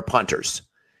or punters.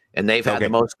 And they've had the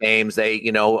most games. They,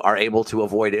 are able to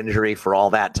avoid injury for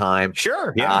all that time.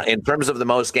 Sure. Yeah. In terms of the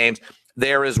most games,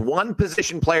 there is one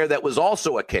position player that was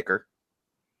also a kicker.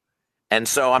 And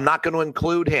so I'm not going to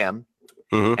include him.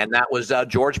 Mm-hmm. And that was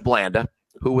George Blanda,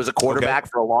 who was a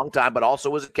quarterback for a long time, but also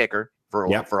was a kicker for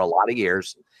a lot of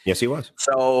years. Yes, he was.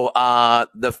 So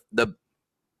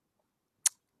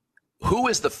who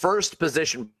is the first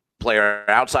position player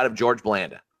outside of George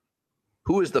Blanda?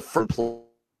 Who is the first player to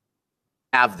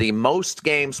have the most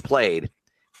games played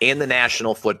in the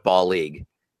National Football League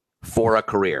for a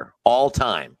career, all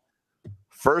time?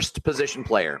 First position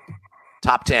player,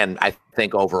 top 10, I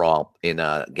think, overall in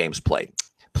games played.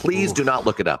 Please do not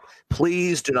look it up.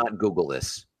 Please do not Google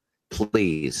this.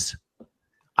 Please.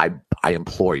 I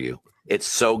implore you. It's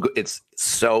so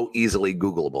easily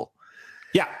Googleable.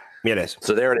 Yeah, it is.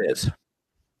 So there it is.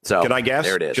 So can I guess?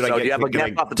 There it is. Do you have a guess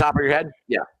off the top of your head?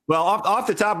 Yeah. Well, off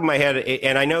the top of my head,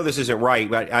 and I know this isn't right,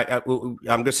 but I'm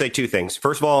going to say two things.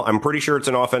 First of all, I'm pretty sure it's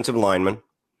an offensive lineman.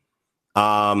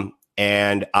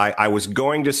 And I was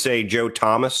going to say Joe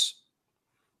Thomas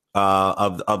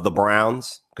of the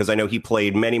Browns, because I know he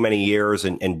played many, many years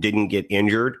and didn't get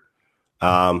injured.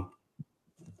 I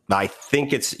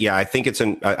think it's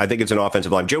an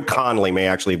offensive line. Joe Conley may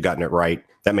actually have gotten it right.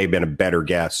 That may have been a better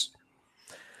guess.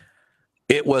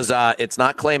 It was. It's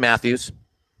not Clay Matthews,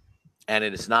 and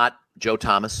it is not Joe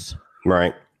Thomas.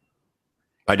 Right.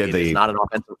 It is not an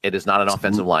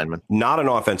offensive lineman. Not an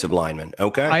offensive lineman.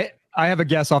 Okay. I have a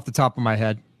guess off the top of my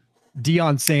head.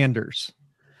 Deion Sanders.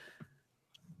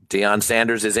 Deion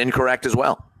Sanders is incorrect as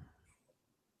well.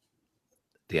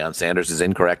 Deion Sanders is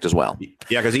incorrect as well.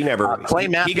 Yeah, because he never. Clay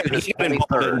Matthews.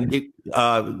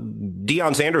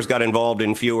 Deion Sanders got involved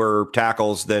in fewer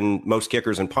tackles than most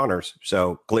kickers and punters.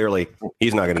 So clearly,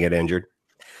 he's not going to get injured.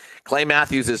 Clay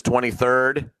Matthews is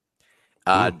 23rd.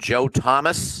 Joe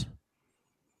Thomas.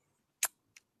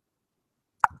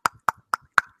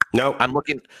 No, I'm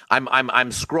looking. I'm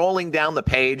scrolling down the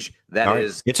page.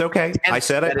 It's okay. 10, I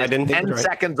said it. I didn't think 10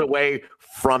 seconds away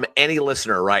from any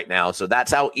listener right now. So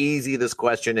that's how easy this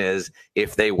question is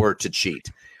if they were to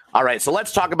cheat. All right. So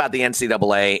let's talk about the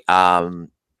NCAA.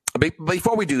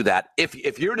 Before we do that,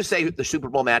 if you're to say the Super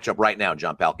Bowl matchup right now,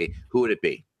 John Pelkey, who would it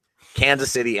be?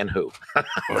 Kansas City and who?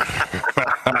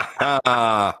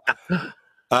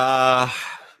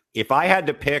 If I had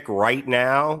to pick right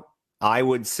now, I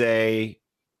would say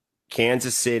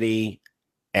Kansas City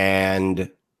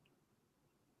and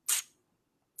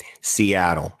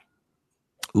Seattle.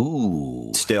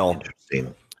 Ooh, still.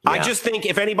 Interesting. I just think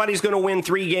if anybody's going to win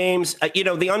 3 games,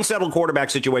 the unsettled quarterback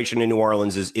situation in New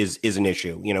Orleans is an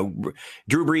issue.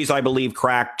 Drew Brees, I believe,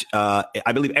 cracked.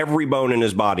 I believe every bone in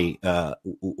his body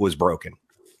was broken.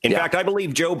 In fact, I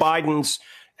believe Joe Biden's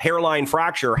hairline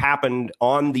fracture happened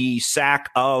on the sack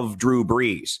of Drew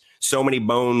Brees. So many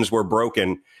bones were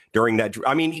broken during that.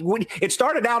 I mean, it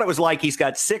started out, it was like he's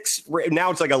got 6. Now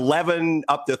it's like 11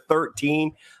 up to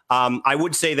 13. I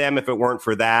would say them if it weren't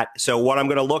for that. So what I'm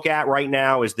going to look at right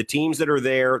now is the teams that are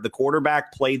there, the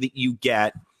quarterback play that you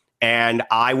get, and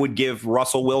I would give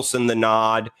Russell Wilson the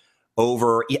nod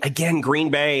over, again, Green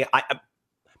Bay.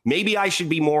 Maybe I should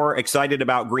be more excited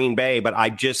about Green Bay, but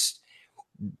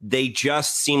they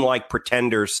just seem like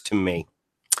pretenders to me.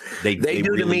 They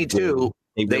do really to me too.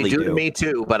 They really do to me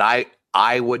too. But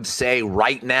I would say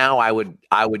right now I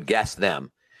would guess them.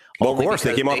 Well, of course,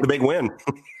 they came off the big win.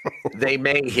 They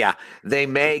may get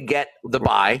the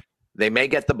bye.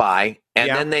 And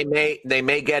then they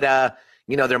may get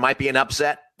there might be an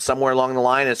upset somewhere along the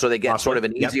line, and so they get sort of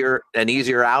an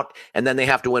easier out, and then they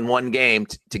have to win one game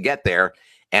to get there.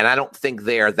 And I don't think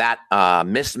they're that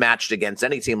mismatched against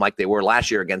any team like they were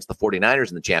last year against the 49ers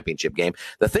in the championship game.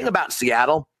 The thing about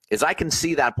Seattle is I can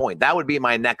see that point. That would be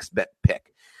my next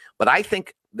pick. But I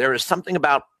think there is something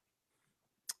about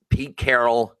Pete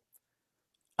Carroll,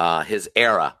 his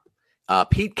era,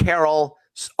 Pete Carroll's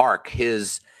arc,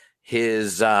 his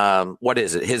what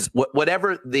is it?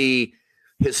 Whatever the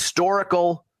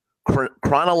historical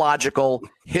chronological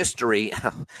history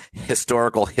is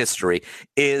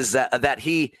that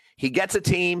he gets a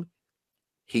team,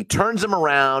 he turns them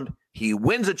around, he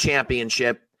wins a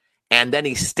championship, and then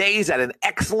he stays at an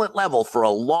excellent level for a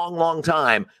long, long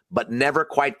time, but never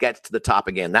quite gets to the top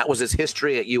again. That was his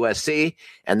history at USC,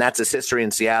 and that's his history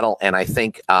in Seattle. And I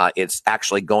think it's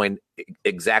actually going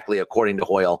exactly according to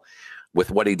Hoyle with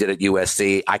what he did at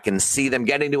USC. I can see them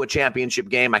getting to a championship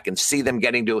game. I can see them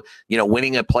getting to,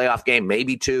 winning a playoff game,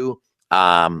 maybe 2.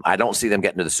 I don't see them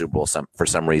getting to the Super Bowl for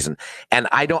some reason. And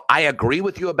I agree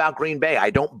with you about Green Bay.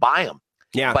 I don't buy them.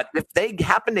 Yeah. But if they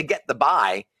happen to get the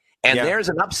bye, and there's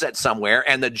an upset somewhere,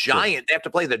 and they have to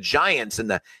play the Giants in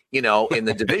the, in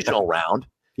the divisional round.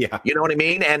 Yeah. You know what I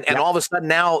mean? And all of a sudden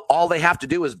now all they have to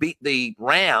do is beat the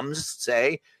Rams,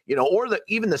 say, or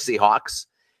even the Seahawks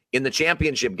in the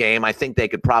championship game. I think they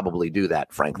could probably do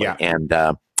that, frankly. Yeah. And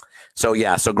so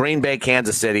Green Bay,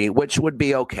 Kansas City, which would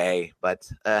be okay. But,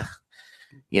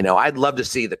 I'd love to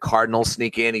see the Cardinals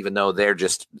sneak in, even though they're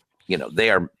just,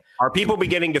 they are. Are people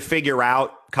beginning to figure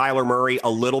out Kyler Murray a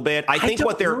little bit?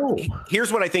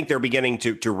 Here's what I think they're beginning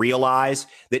to realize,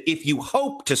 that if you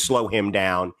hope to slow him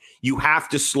down, you have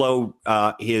to slow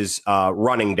his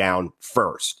running down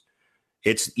first.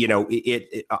 It's,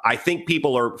 I think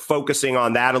people are focusing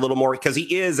on that a little more because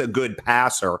he is a good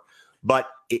passer, but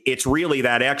it's really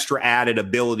that extra added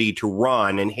ability to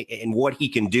run and what he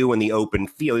can do in the open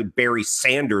field. Barry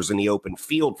Sanders in the open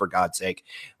field, for God's sake.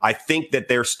 I think that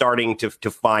they're starting to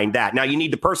find that. Now you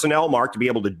need the personnel, Mark, to be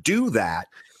able to do that.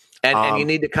 And you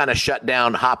need to kind of shut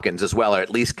down Hopkins as well, or at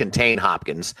least contain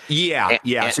Hopkins. Yeah.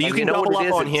 So you can double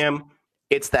up on him.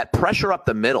 It's that pressure up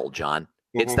the middle, John.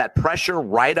 Mm-hmm. It's that pressure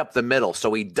right up the middle.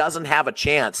 So he doesn't have a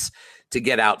chance to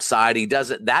get outside. He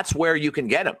doesn't. That's where you can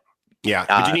get him. Yeah,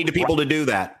 but you need the people to do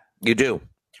that. You do.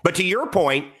 But to your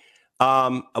point,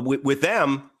 with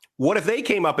them, what if they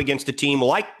came up against a team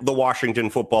like the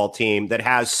Washington football team that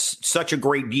has such a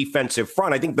great defensive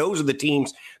front? I think those are the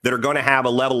teams that are going to have a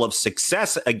level of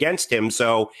success against him.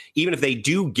 So even if they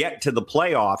do get to the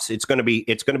playoffs, it's going to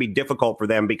be difficult for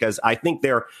them because I think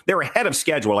they're ahead of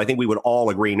schedule. I think we would all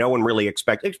agree. No one really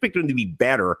expected them to be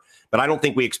better, but I don't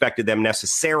think we expected them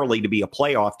necessarily to be a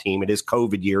playoff team. It is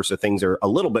COVID year, so things are a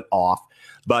little bit off.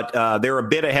 But they're a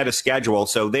bit ahead of schedule,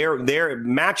 so their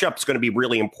matchup's going to be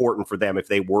really important for them if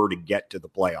they were to get to the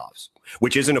playoffs,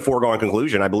 which isn't a foregone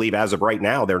conclusion. I believe as of right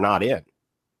now, they're not in.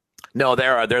 No,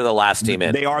 they're the last team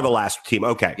in. They are the last team.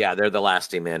 Okay, yeah, they're the last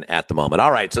team in at the moment.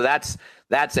 All right, so that's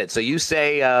it. So you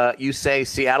say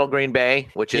Seattle, Green Bay,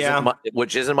 which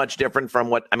isn't much different from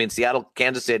what I mean. Seattle,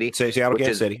 Kansas City. Say Seattle,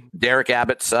 Kansas City. Derek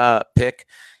Abbott's pick,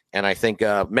 and I think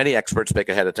many experts pick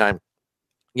ahead of time.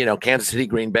 Kansas City,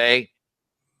 Green Bay.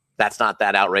 That's not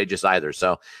that outrageous either.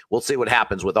 So we'll see what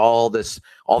happens with all these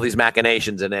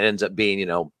machinations, and it ends up being,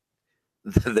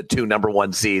 the 2 number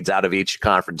 1 seeds out of each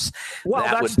conference. Well,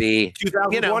 that would be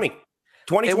 2020.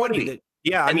 2020.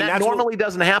 Yeah, I mean that normally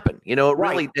doesn't happen. It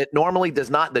normally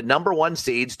does not. The number 1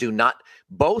 seeds do not.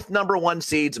 Both number 1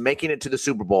 seeds making it to the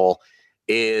Super Bowl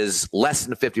is less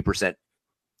than 50%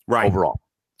 overall.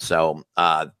 So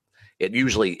It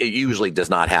usually does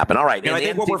not happen. All right. And I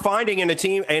think what we're finding in a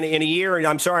team in a year, and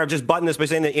I'm sorry, I'm just butting this by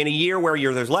saying that in a year where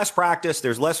there's less practice,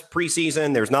 there's less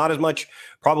preseason, there's not as much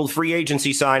probably free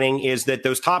agency signing, is that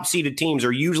those top seeded teams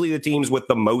are usually the teams with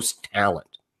the most talent.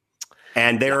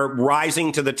 And they're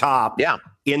rising to the top. Yeah.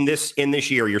 In this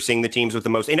year, you're seeing the teams with the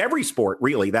most in every sport,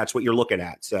 really. That's what you're looking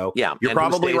at. So yeah, you're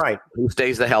probably right. Who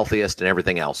stays the healthiest and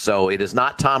everything else. So it is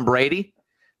not Tom Brady,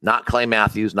 not Clay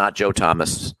Matthews, not Joe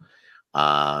Thomas.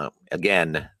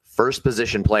 Again, first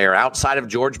position player outside of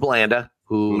George Blanda,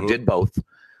 who did both,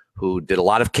 who did a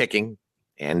lot of kicking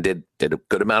and did a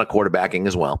good amount of quarterbacking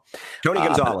as well. Tony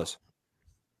Gonzalez.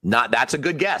 That's a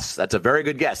good guess. That's a very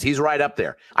good guess. He's right up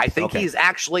there. I think he's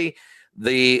actually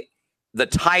the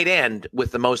tight end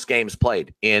with the most games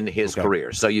played in his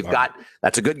career. So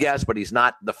that's a good guess, but he's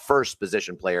not the first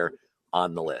position player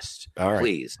on the list. All right.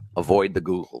 Please avoid the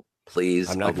Google.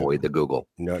 Please avoid the Google.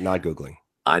 No, not Googling.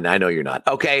 I know you're not.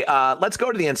 Okay, let's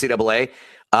go to the NCAA.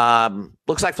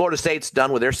 Looks like Florida State's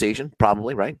done with their season,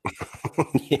 probably, right?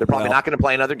 They're probably not going to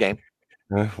play another game.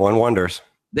 One wonders.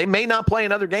 They may not play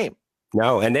another game.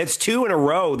 No, and it's 2 in a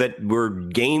row that were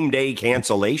game day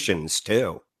cancellations,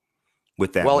 too,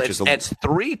 with that. Well, it's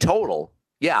 3 total.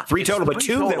 Yeah. 3 total, but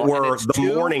 2 that were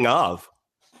the morning of.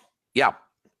 Yeah.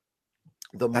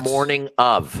 That's morning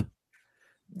of.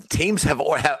 Teams have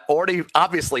already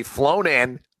obviously flown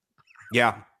in.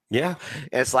 Yeah.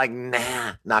 It's like,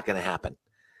 nah, not going to happen.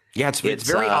 Yeah, it's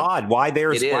very odd why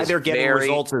they're getting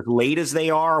results as late as they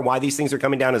are, why these things are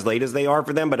coming down as late as they are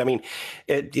for them. But I mean,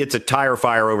 it's a tire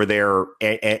fire over there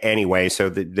anyway. So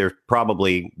they're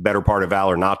probably better part of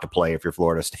valor not to play if you're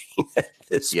Florida State at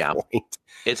this point.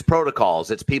 It's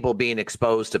protocols. It's people being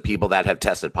exposed to people that have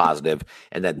tested positive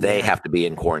and that they have to be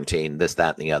in quarantine, this,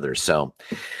 that, and the other. So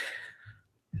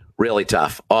really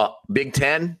tough. Big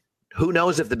Ten. Who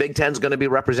knows if the Big Ten is going to be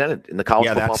represented in the college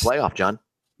football playoff, John?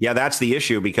 Yeah, that's the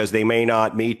issue because they may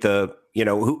not meet the,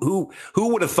 who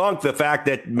would have thunk the fact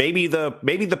that maybe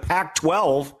the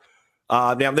Pac-12,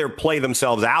 now they'll play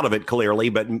themselves out of it clearly,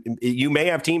 but you may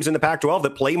have teams in the Pac-12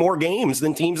 that play more games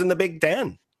than teams in the Big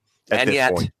Ten. And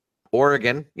yet, point.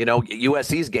 Oregon,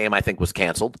 USC's game I think was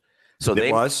canceled. So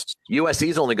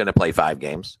USC's only going to play 5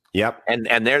 games. Yep.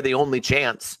 And they're the only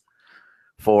chance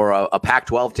for a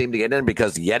Pac-12 team to get in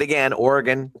because yet again,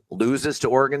 Oregon loses to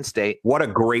Oregon State. What a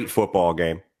great football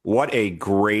game. What a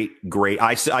great.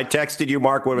 I texted you,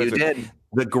 Mark. What was you it? Did.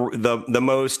 The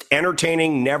most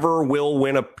entertaining, never will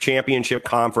win a championship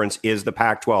conference is the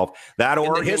Pac-12. That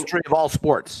in the history of all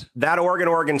sports. That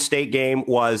Oregon State game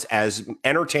was as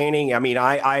entertaining. I mean,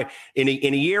 I in a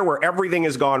year where everything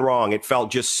has gone wrong, it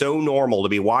felt just so normal to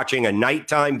be watching a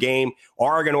nighttime game,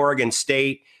 Oregon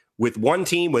State, with one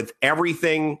team with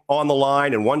everything on the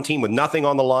line and one team with nothing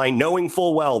on the line, knowing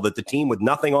full well that the team with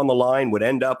nothing on the line would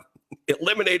end up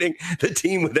eliminating the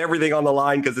team with everything on the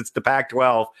line because it's the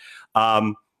Pac-12.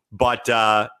 And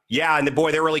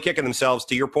they're really kicking themselves,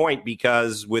 to your point,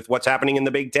 because with what's happening in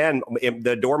the Big Ten,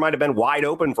 the door might have been wide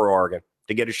open for Oregon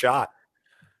to get a shot.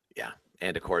 Yeah.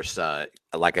 And of course,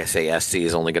 like I say, SC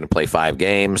is only going to play 5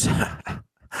 games.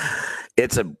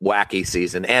 It's a wacky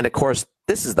season. And of course,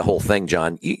 this is the whole thing,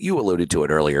 John. You alluded to it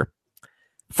earlier.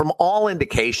 From all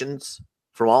indications,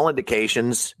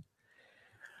 this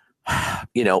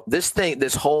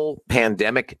whole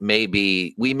pandemic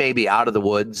we may be out of the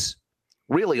woods,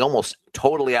 really almost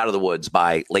totally out of the woods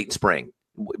by late spring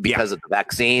because of the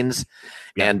vaccines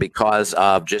and because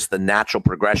of just the natural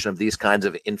progression of these kinds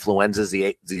of influenzas,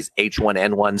 these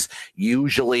H1N1s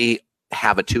usually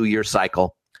have a 2-year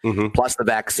cycle, plus the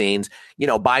vaccines.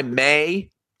 By May,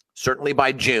 certainly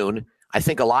by June, I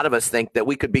think a lot of us think that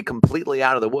we could be completely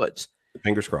out of the woods.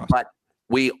 Fingers crossed. But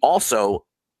we also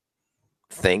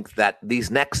think that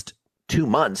these next 2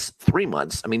 months, 3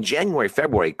 months, January,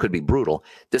 February could be brutal.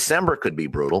 December could be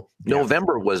brutal. Yeah.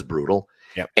 November was brutal.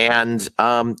 Yep. And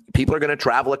people are going to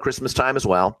travel at Christmas time as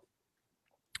well.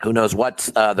 Who knows what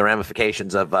the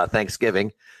ramifications of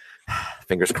Thanksgiving?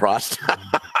 Fingers crossed.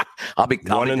 I'll be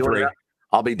doing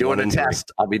a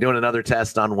test. I'll be doing another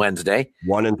test on Wednesday.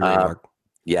 1 and 3. Mark.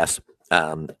 Yes.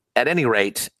 At any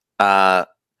rate,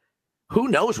 who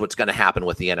knows what's going to happen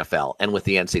with the NFL and with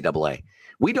the NCAA?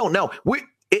 We don't know.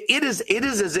 It is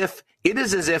as if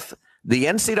the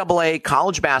NCAA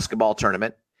college basketball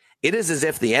tournament. It is as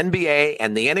if the NBA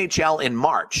and the NHL in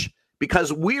March,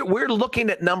 because we're looking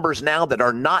at numbers now that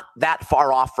are not that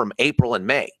far off from April and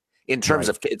May in terms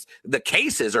of kids. The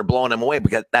cases are blowing them away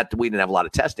because we didn't have a lot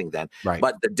of testing then. Right.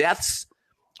 But the deaths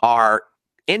are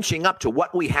inching up to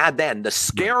what we had then. The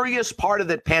scariest part of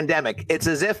the pandemic, it's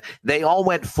as if they all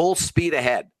went full speed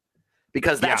ahead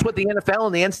because that's what the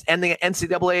NFL and the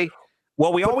NCAA.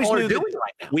 Well, we always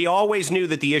knew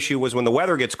that the issue was when the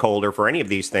weather gets colder for any of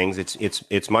these things.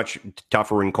 It's much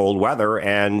tougher in cold weather,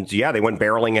 and they went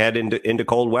barreling ahead into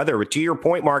cold weather. But to your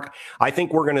point, Mark, I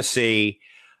think we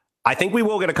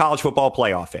will get a college football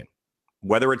playoff in.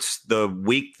 Whether it's the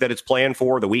week that it's planned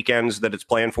for, the weekends that it's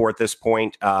planned for at this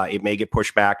point, it may get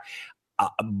pushed back.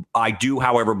 I do,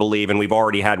 however, believe, and we've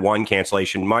already had one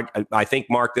cancellation. I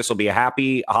think, Mark, this will be a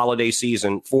happy holiday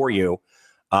season for you.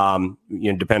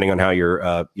 Depending on how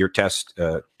your test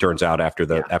turns out after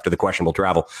the questionable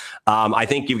travel. I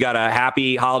think you've got a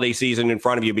happy holiday season in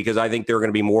front of you because I think there are going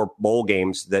to be more bowl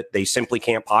games that they simply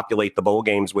can't populate the bowl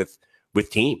games with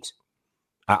teams.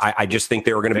 I just think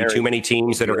there are going to be too many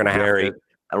teams that are going to have to.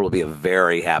 That will be a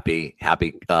very happy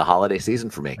holiday season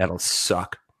for me. That'll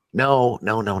suck. No.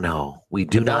 We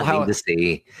do not need to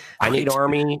see. I need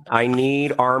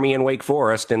Army and Wake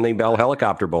Forest in the Bell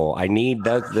Helicopter Bowl. I need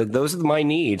those are my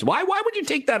needs. Why would you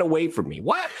take that away from me?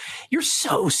 What? You're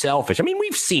so selfish.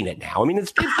 We've seen it now.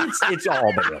 It's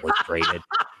all been illustrated.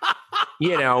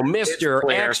 Mr.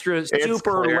 Extra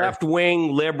super left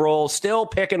wing liberal still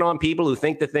picking on people who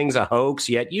think the thing's a hoax.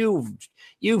 Yet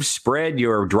you've spread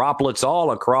your droplets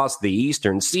all across the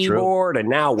eastern seaboard and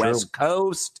now West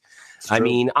Coast.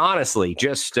 Honestly,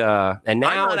 just and now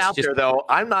I'm not out there though.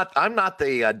 I'm not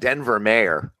the Denver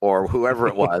mayor or whoever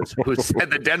it was who said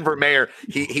the Denver mayor.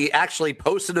 He actually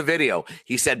posted a video.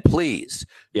 He said, "Please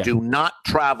do not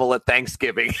travel at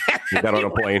Thanksgiving." You got on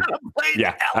a plane.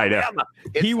 Yeah, I know.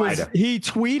 He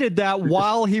tweeted that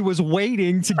while he was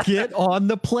waiting to get on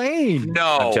the plane.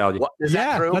 No, I'm telling you. Is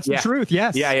that true? That's the truth.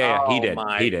 Yes. Yeah. Oh, he did.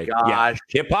 My he did. gosh.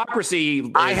 Yeah.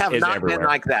 Hypocrisy. I have not everywhere. been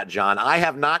like that, John. I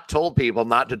have not told people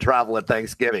not to travel at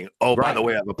Thanksgiving. Oh, by the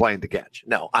way, I have a plane to catch.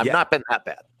 No, I've not been that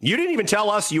bad. You didn't even tell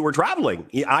us you were traveling.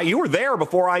 You were there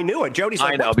before I knew it. Jody's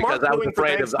like, I know, because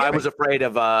I was afraid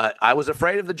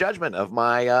of the judgment of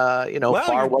my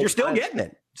you're still getting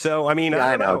it. So I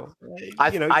don't know.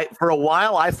 I for a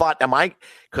while I thought,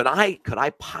 could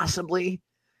I possibly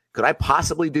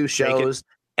do shows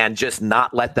and just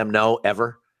not let them know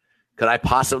ever? Could I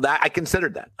possibly? I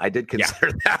considered that. I did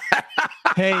consider that.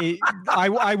 Hey,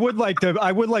 I would like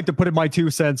to put in my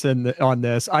 2 cents on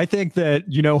this. I think that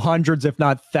hundreds, if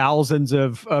not thousands,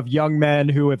 of young men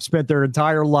who have spent their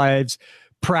entire lives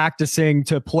practicing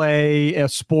to play a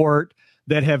sport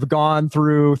that have gone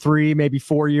through 3, maybe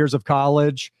 4 years of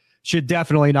college should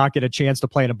definitely not get a chance to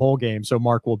play in a bowl game. So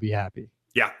Mark will be happy.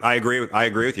 Yeah, I agree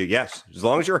with you. Yes, as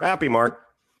long as you're happy, Mark.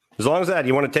 As long as that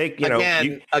you want to take,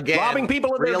 again, robbing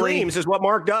people of their dreams is what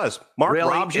Mark does. Mark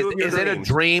robs you of your dreams. Is it a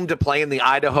dream to play in the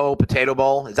Idaho Potato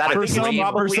Bowl? Is that for some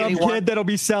kid that'll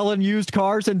be selling used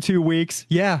cars in 2 weeks?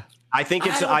 Yeah. I think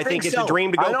it's a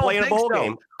dream to go play in a bowl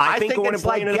game. I think going to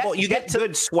play in a bowl, you get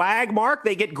good swag, Mark.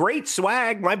 They get great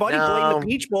swag. My buddy played in the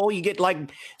Peach Bowl. You get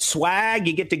like swag.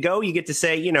 You get to go. You get to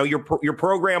say, your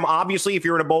program. Obviously, if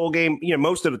you're in a bowl game,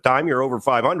 most of the time you're over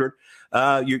 500.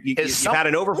 You've had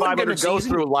an over 500 season. Go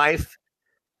through life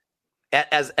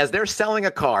as they're selling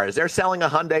a car, as they're selling a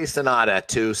Hyundai Sonata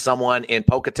to someone in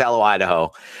Pocatello,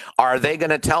 Idaho. Are they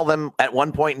going to tell them at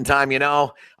one point in time,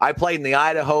 I played in the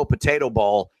Idaho Potato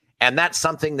Bowl? And that's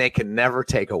something they can never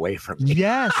take away from me.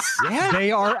 Yes,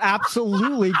 they are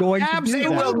absolutely going to do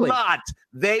that.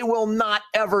 They will not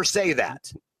ever say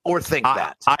that or think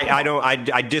that.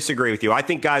 I disagree with you. I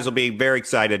think guys will be very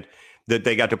excited that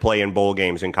they got to play in bowl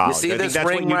games in college. You see this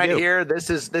ring right here? This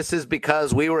is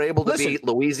because we were able to beat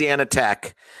Louisiana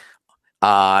Tech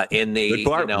in the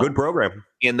good program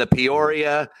in the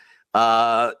Peoria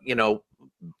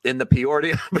in the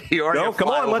Peoria. No, come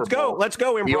on, let's go. Let's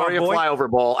go, Improv Peoria boy. Flyover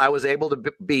Bowl. I was able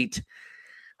to beat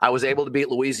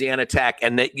Louisiana Tech,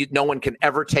 and no one can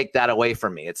ever take that away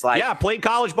from me. It's like, played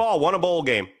college ball, won a bowl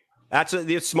game. That's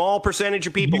a small percentage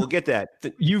of people who get that.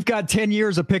 You've got 10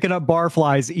 years of picking up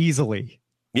barflies easily.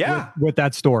 Yeah, with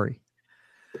that story.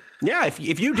 Yeah,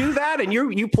 if you do that and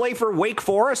you play for Wake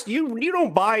Forest, you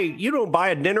don't buy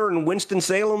a dinner in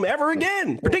Winston-Salem ever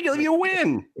again, particularly if you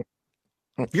win.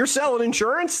 If you're selling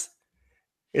insurance,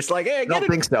 it's like, hey, I don't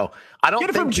think so. I don't get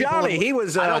it think from Johnny.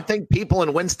 I don't think people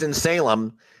in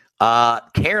Winston-Salem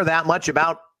care that much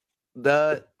about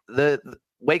the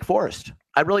Wake Forest.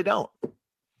 I really don't.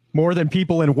 More than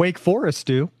people in Wake Forest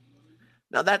do.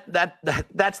 Now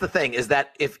that's the thing, is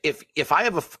that if I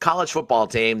have a college football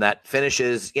team that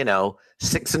finishes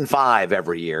 6-5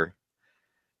 every year,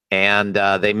 and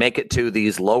they make it to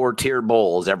these lower tier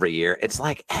bowls every year, it's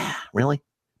like, really?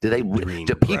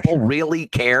 Do people really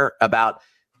care about?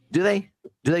 Do they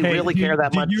really care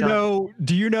that much?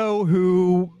 Do you know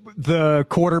who the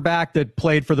quarterback that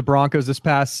played for the Broncos this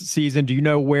past season? Do you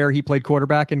know where he played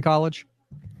quarterback in college?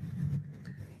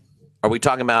 Are we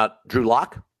talking about Drew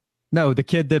Lock? No, the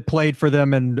kid that played for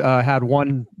them and had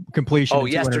one completion. Oh,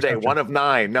 yesterday, 1 of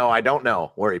 9. No, I don't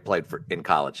know where he played in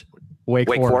college. Wake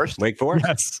Forest. Wake Forest.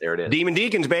 Yes, there it is. Demon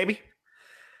Deacons, baby.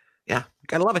 Yeah,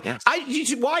 gotta love it. Yes.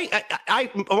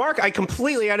 Mark, I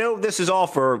completely. I know this is all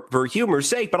for humor's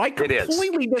sake, but I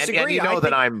completely disagree. And you know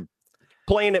that I'm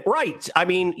playing it right. I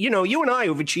mean, you and I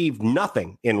have achieved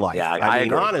nothing in life. Yeah, I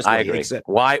agree. Honestly, I agree.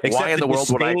 Why in the world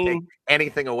would I take disdain,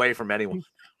 anything away from anyone?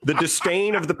 The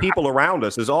disdain of the people around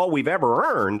us is all we've ever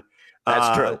earned.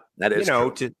 That's true. That is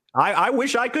true. I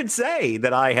wish I could say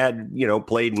that I had,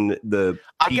 played in the.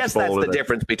 I guess that's the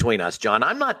difference between us, John.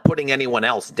 I'm not putting anyone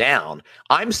else down.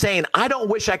 I'm saying I don't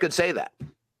wish I could say that.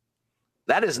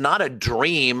 That is not a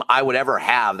dream I would ever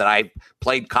have, that I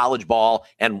played college ball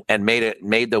and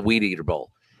made the Weed Eater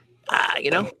Bowl.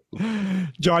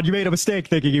 John, you made a mistake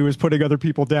thinking he was putting other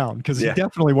people down, because he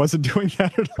definitely wasn't doing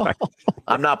that at all.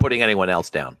 I'm not putting anyone else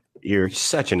down. You're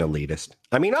such an elitist.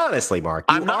 I mean, honestly, Mark,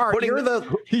 he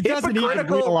doesn't even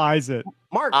realize it.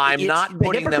 Mark, I'm not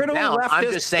putting them down. I'm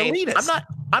just saying, elitist.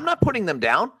 I'm not putting them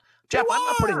down. Jeff, I'm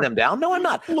not putting them down. No, I'm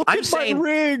not. I'm saying my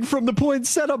ring from the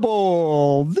Poinsettia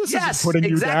Bowl. This isn't putting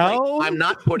you down. I'm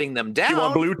not putting them down. You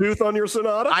want Bluetooth on your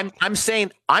Sonata? I'm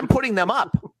saying I'm putting them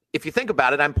up. If you think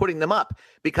about it, I'm putting them up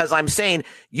because I'm saying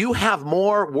you have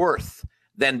more worth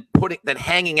than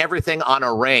hanging everything on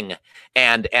a ring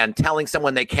and telling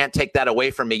someone they can't take that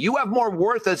away from me. You have more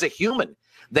worth as a human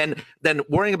than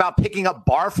worrying about picking up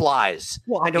barflies.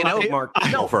 Well, I don't Mark.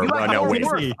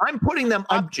 I'm putting them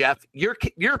up, Jeff. You're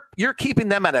keeping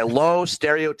them at a low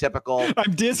stereotypical.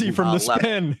 I'm dizzy from the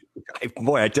spin.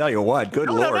 Boy, I tell you what. Good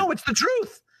Lord. No, it's the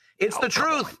truth. It's the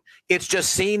truth. It's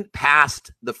just seen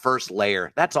past the first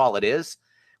layer. That's all it is.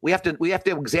 We have to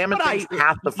examine things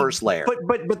past the first layer.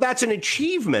 But that's an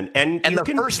achievement, and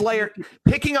first layer,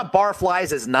 picking up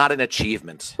barflies is not an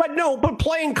achievement. But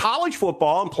playing college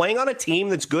football and playing on a team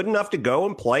that's good enough to go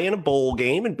and play in a bowl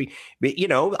game and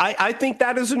I think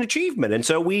that is an achievement. And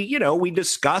so we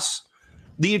discuss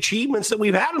the achievements that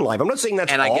we've had in life. I'm not saying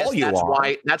that's all you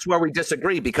are. That's where we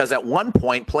disagree, because at one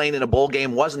point playing in a bowl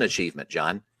game was an achievement,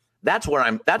 John. That's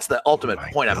the ultimate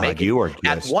point I'm making.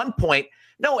 At one point,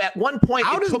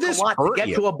 it took a lot to get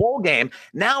to a bowl game.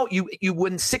 Now you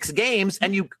win 6 games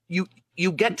and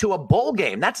you get to a bowl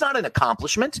game. That's not an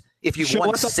accompliment if you've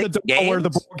won 6 games. Where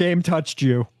the bowl game touched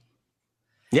you.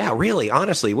 Yeah, really,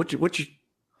 honestly,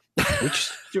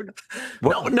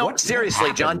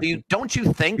 seriously, John, don't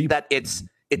you think that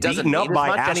it doesn't beaten up by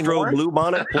Astro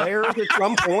Bluebonnet players at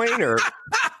some point, or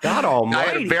God Almighty?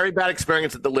 I had a very bad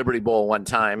experience at the Liberty Bowl one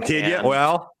time. Did you?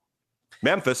 Well,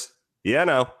 Memphis,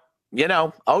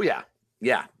 oh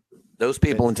yeah. Those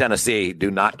people in Tennessee do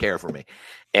not care for me.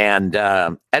 And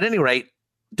at any rate,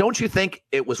 don't you think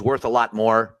it was worth a lot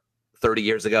more 30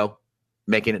 years ago,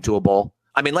 making it to a bowl?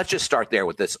 I mean, let's just start there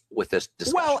with this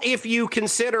discussion. Well, if you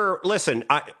consider, listen,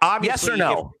 obviously, yes or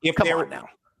no? Come on now.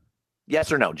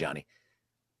 Yes or no, Johnny?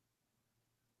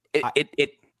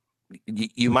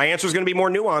 My answer is going to be more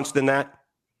nuanced than that.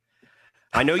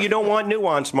 I know you don't want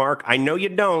nuance, Mark. I know you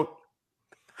don't.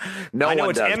 No, I know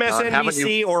it's does,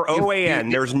 MSNBC or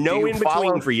OAN. There's no in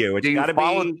between for you. It's got to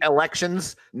be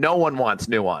elections. No one wants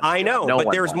nuance. I know,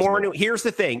 but there's more. Here's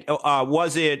the thing: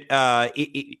 was it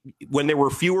when there were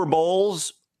fewer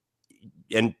bowls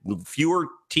and fewer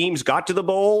teams got to the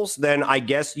bowls? Then I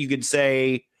guess you could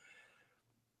say,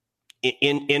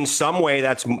 in some way,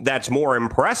 that's more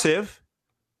impressive.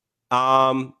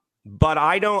 But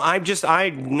I'm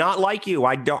not like you.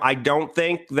 I don't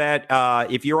think that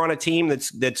if you're on a team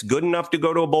that's good enough to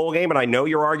go to a bowl game, and I know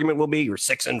your argument will be you're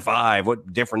 6-5.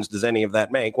 What difference does any of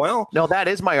that make? Well, no, that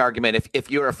is my argument. If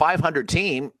you're a 500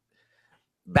 team,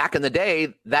 back in the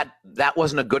day, that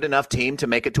wasn't a good enough team to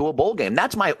make it to a bowl game.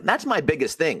 That's my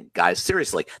biggest thing, guys.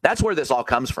 Seriously, that's where this all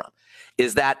comes from.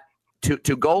 Is that to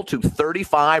go to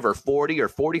 35 or 40 or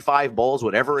 45 bowls,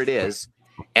 whatever it is.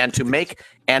 And to make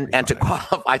and to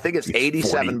qualify, I think it's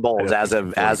 87 bowls as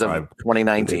of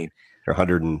 2019. There are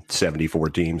 174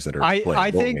 teams that are.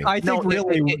 I think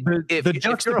really if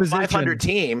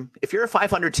you're a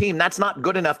 500 team, that's not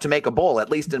good enough to make a bowl,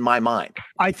 at least in my mind.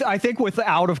 I think with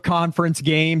out of conference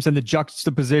games and the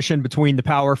juxtaposition between the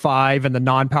Power 5 and the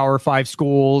non-Power 5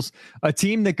 schools, a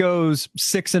team that goes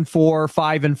 6-4,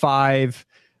 5-5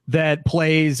 that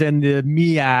plays in the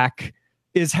MEAC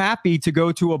is happy to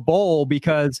go to a bowl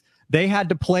because they had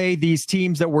to play these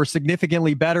teams that were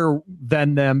significantly better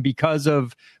than them because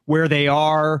of where they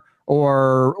are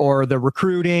or the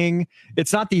recruiting.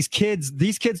 It's not these kids.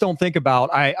 These kids don't think about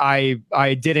I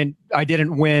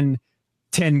didn't win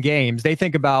 10 games. They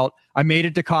think about I made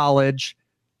it to college.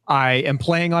 I am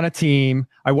playing on a team.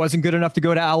 I wasn't good enough to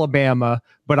go to Alabama,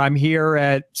 but I'm here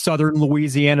at Southern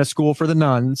Louisiana School for the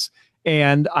Nuns,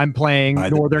 and I'm playing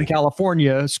Northern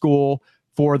California School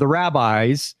for the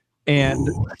Rabbis, and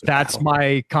that's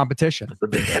my competition.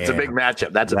 That's a big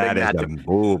matchup. That's a big matchup.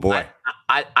 Oh boy,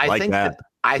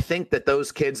 I think that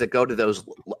those kids that go to those,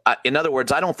 in other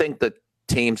words, I don't think that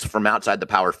teams from outside the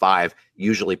Power 5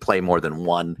 usually play more than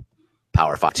one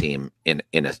Power 5 team in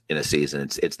a season.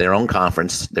 It's their own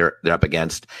conference they're up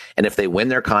against, and if they win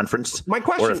their conference, my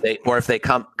question, or if they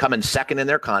come in second in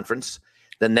their conference,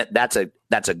 then that's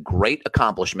a great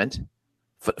accomplishment.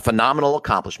 Phenomenal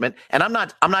accomplishment. And I'm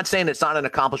not saying it's not an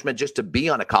accomplishment just to be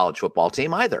on a college football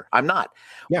team either. I'm not.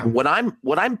 Yeah. What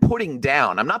I'm putting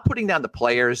down, I'm not putting down the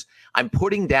players. I'm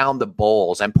putting down the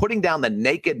bowls. I'm putting down the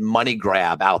naked money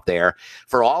grab out there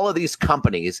for all of these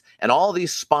companies and all of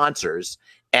these sponsors.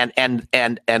 And you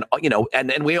know,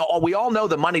 and we all know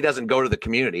the money doesn't go to the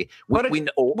community.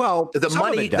 The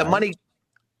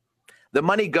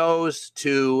money goes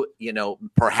to, you know,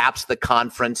 perhaps the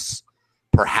conference,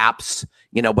 perhaps,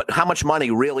 you know, but how much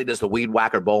money really does the Weed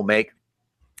Whacker Bowl make?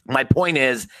 My point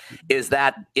is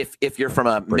that if you're from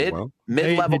a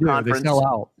mid-level conference,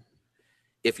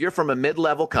 if you're from a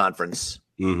mid-level conference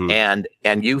and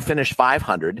you finish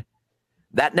 500,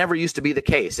 that never used to be the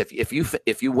case. If you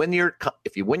win your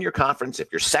conference,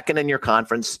 if you're second in your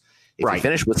conference, if you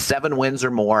finish with 7 wins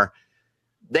or more,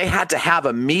 they had to have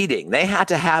a meeting. They had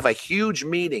to have a huge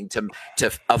meeting to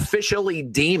officially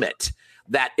deem it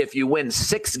that if you win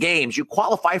 6 games, you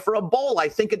qualify for a bowl. I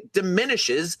think it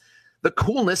diminishes the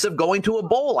coolness of going to a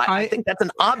bowl. I think that's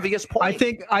an obvious point.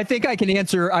 I think I can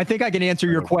answer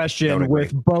your question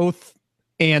with both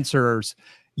answers.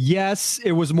 Yes,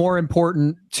 it was more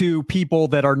important to people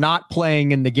that are not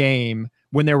playing in the game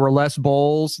when there were less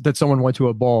bowls that someone went to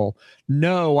a bowl.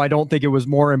 No, I don't think it was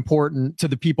more important to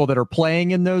the people that are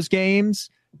playing in those games.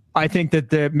 I think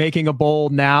that making a bowl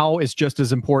now is just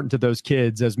as important to those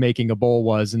kids as making a bowl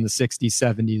was in the 60s,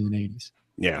 70s, and 80s.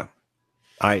 Yeah.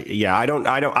 I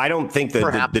don't think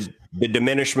that the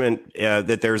diminishment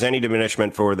that there's any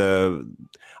diminishment for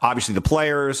obviously the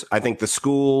players. I think the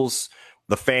schools,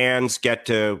 the fans get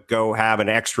to go have an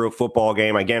extra football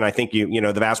game. Again, I think you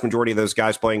know the vast majority of those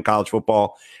guys playing college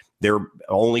football, there are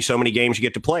only so many games you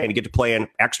get to play, and you get to play an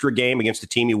extra game against a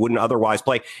team you wouldn't otherwise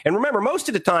play. And remember, most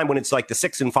of the time when it's like the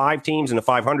 6-5 teams and the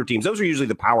 500 teams, those are usually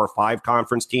the Power 5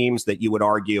 conference teams that you would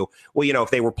argue, well, you know,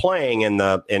 if they were playing in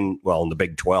the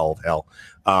Big 12, hell.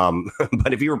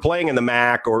 But if you were playing in the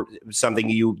MAC or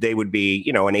something, they would be,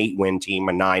 you know, an 8-win team,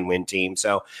 a 9-win team.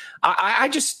 So I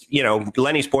just, you know,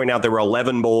 Lenny's pointing out there were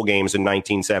 11 bowl games in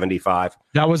 1975.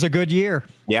 That was a good year.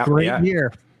 Yeah. Great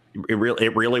year.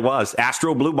 It really was.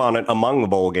 Astro Bluebonnet among the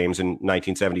bowl games in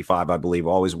 1975, I believe,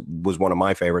 always was one of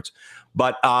my favorites.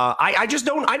 But I just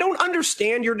don't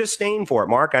understand your disdain for it,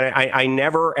 Mark. I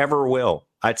never ever will.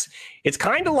 It's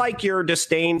kind of like your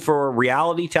disdain for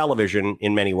reality television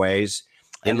in many ways.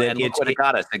 And look what it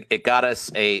got us. It got us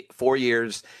 4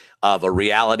 years of a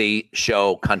reality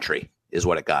show country is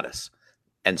what it got us.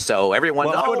 And so everyone,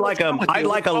 it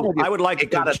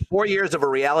got us 4 years of a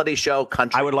reality show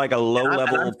country. I would like a low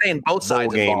level. I'm saying both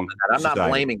sides involved in that. I'm not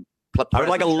blaming. I would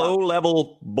like a low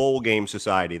level bowl game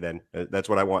society. Then that's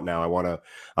what I want now. I want a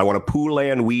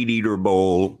Poulan Weed Eater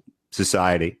Bowl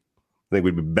society. I think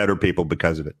we'd be better people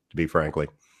because of it. To be frank. All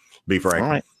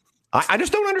right. I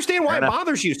just don't understand why it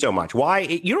bothers you so much. Why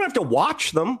you don't have to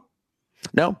watch them.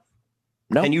 No,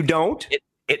 and you don't.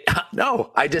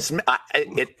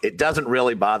 It doesn't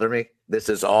really bother me. This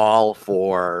is all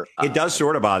for. It does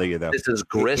sort of bother you, though. This is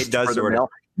grist. It does for the sort mill. of.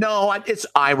 No, it's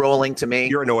eye rolling to me.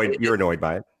 You're annoyed. You're annoyed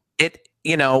by it.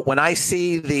 When I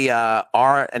see the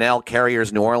R&L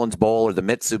Carriers New Orleans Bowl or the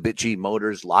Mitsubishi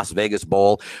Motors Las Vegas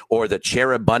Bowl or the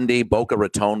Cheribundi Boca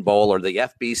Raton Bowl or the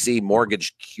FBC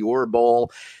Mortgage Cure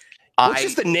Bowl. It's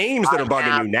just the names that are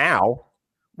bugging you now.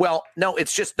 Well, no,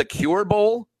 it's just the Cure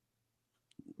Bowl.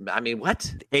 I mean,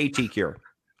 what? AT Cure.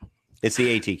 It's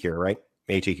the AT Cure, right?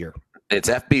 AT Cure. It's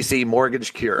FBC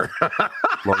Mortgage Cure.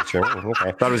 Mortgage Cure. Okay.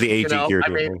 I thought it was the AT Cure. I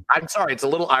mean, I'm sorry. It's a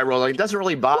little eye rolling. It doesn't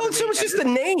really bother me. So it's just the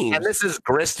name. And this is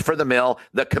grist for the mill.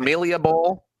 The Camellia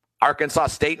Bowl, Arkansas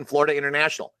State and Florida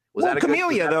International.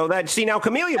 Camellia, though.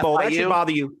 Camellia Bowl, that should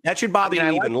bother you. That should bother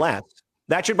you even less.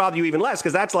 That should bother you even less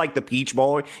because that's like the Peach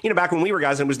Bowl. Back when we were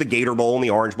guys, it was the Gator Bowl and the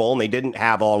Orange Bowl, and they didn't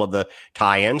have all of the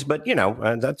tie-ins. But,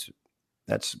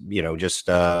 that's just.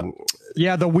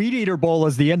 The Weed Eater Bowl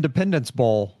is the Independence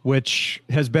Bowl, which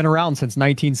has been around since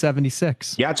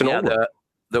 1976. Yeah, it's an old one.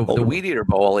 The Weed Eater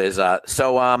Bowl is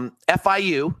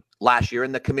FIU last year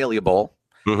in the Camellia Bowl.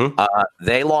 Mm-hmm.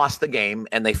 They lost the game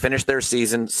and they finished their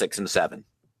season 6-7.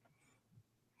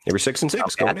 They were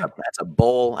 6-6. Okay, that's a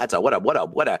bowl. That's what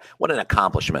an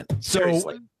accomplishment.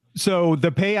 Seriously. So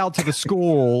the payout to the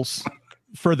schools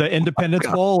for the Independence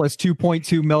Bowl is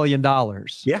 $2.2 million.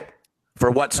 Yeah. For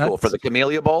what school? For the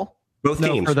Camellia Bowl? Both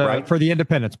teams, for the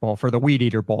Independence Bowl, for the Weed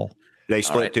Eater Bowl. They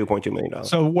split $2.2 million.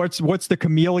 So what's the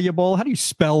Camellia Bowl? How do you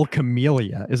spell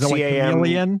Camellia? Is it like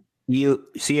chameleon?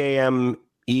 CAMELIA,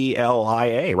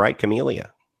 right?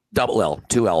 Camellia. Double L,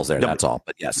 2 L's there. That's all.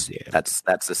 But yes,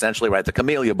 that's essentially right. The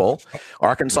Camellia Bowl,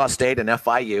 Arkansas State and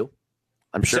FIU.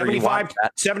 I'm sure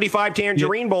 75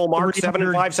 Tangerine Bowl, Mark.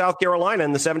 75 South Carolina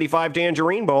and the 75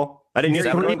 Tangerine Bowl. I didn't hear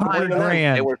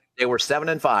 $300,000. They were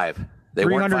 7-5. They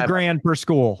 $300,000 per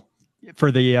school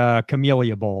for the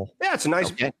Camellia Bowl. Yeah, it's a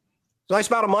nice. Okay. Nice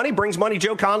amount of money, brings money.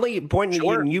 Joe Conley you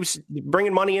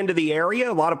bringing money into the area.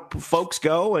 A lot of folks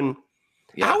go and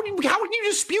how would you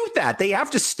dispute that? They have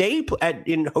to stay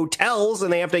in hotels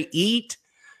and they have to eat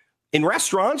in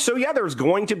restaurants. So there's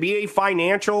going to be a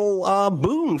financial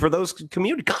boon for those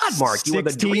communities. God, Mark, you were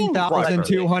the dream.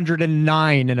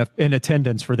 16,209 in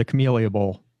attendance for the Camellia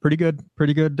Bowl. Pretty good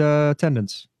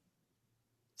attendance.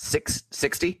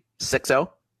 60?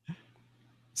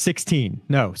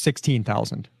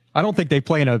 16,000. I don't think they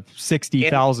play in a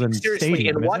 60,000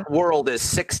 stadium. In what world is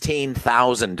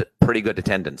 16,000 pretty good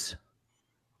attendance?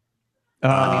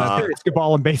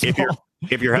 Basketball and baseball.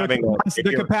 If you're having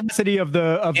the capacity of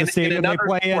the stadium they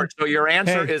play in. So your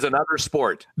answer is another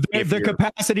sport. The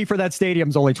capacity for that stadium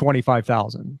is only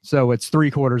 25,000, so it's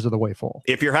 3/4 of the way full.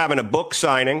 If you're having a book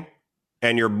signing,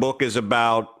 and your book is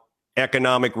about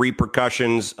economic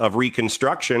repercussions of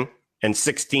Reconstruction, and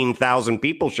 16,000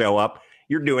 people show up,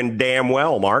 you're doing damn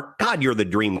well, Mark. God, you're the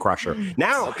dream crusher.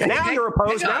 Now you're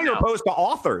opposed. Now you're opposed to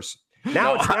authors.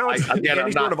 Now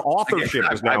any sort of authorship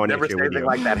is now an issue. I've never said anything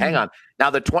like that. Hang on.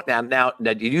 Now now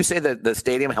did you say that the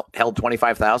stadium held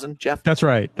 25,000, Jeff? That's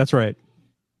right.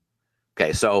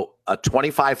 Okay, so a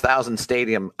 25,000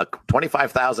 stadium, a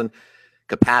 25,000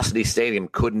 capacity stadium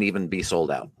couldn't even be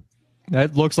sold out.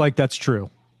 That looks like that's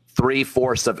true.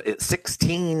 3/4 of it,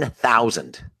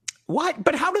 16,000. What?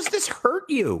 But how does this hurt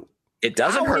you? It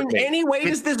doesn't hurt me. In any way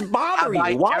does this bother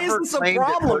you? Why is this a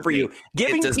problem for you?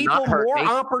 Giving people more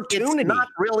opportunity. It's not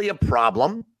really a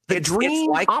problem. The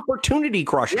dream opportunity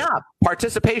crusher. Yeah,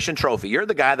 participation trophy. You're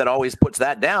the guy that always puts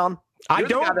that down. I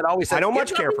don't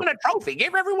much care for a trophy.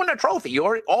 Give everyone a trophy.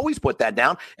 You always put that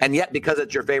down, and yet because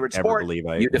it's your favorite sport,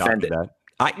 you defend it.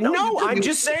 I'm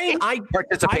just saying.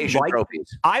 Participation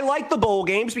trophies. I like the bowl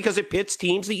games because it pits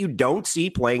teams that you don't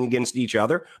see playing against each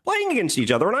other,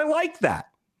 and I like that.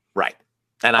 Right.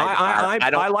 And I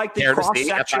don't like the care to see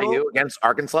FIU against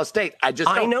Arkansas State. I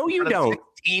know you don't.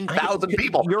 16,000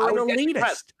 people. You're an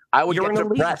elitist. You're an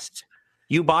elitist.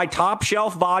 You buy top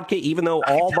shelf vodka, even though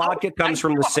all vodka comes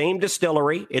from the same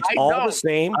distillery. It's all the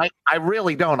same. I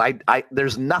really don't.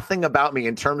 There's nothing about me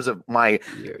in terms of my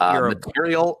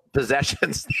material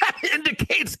possessions that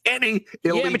indicates any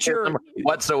elitism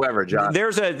whatsoever, John. There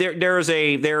is an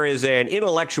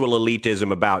intellectual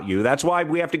elitism about you. That's why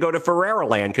we have to go to Ferrera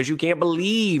Land, because you can't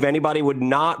believe anybody would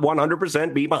not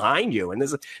 100% be behind you. And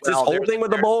this whole thing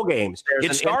with the bowl games.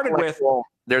 It started with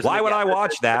why would I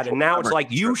watch that? And now it's like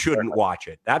you shouldn't watch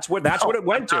it. That's what it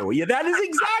went to. Yeah, that is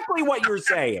exactly what you're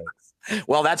saying.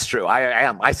 Well, that's true. I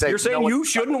am. I say you're saying you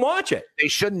shouldn't watch it. They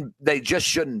shouldn't. They just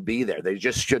shouldn't be there. They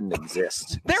just shouldn't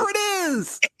exist. There it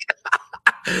is.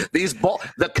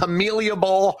 The Camellia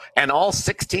Bowl and all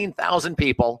 16,000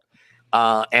 people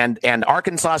and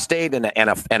Arkansas State and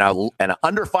an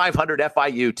under 500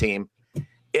 FIU team.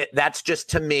 That's just,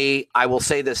 to me, I will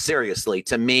say this seriously,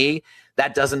 to me,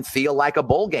 that doesn't feel like a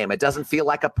bowl game. It doesn't feel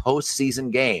like a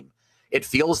postseason game. It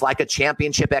feels like a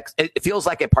championship. It feels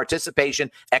like a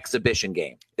participation exhibition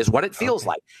game is what it feels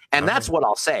like. And that's what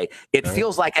I'll say. It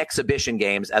feels like exhibition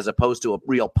games as opposed to a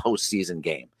real postseason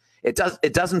game. It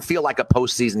doesn't feel like a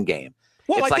postseason game.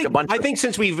 Well, I think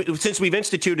since we've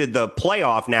instituted the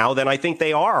playoff now, then I think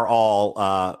they are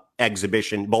all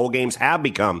exhibition. Bowl games have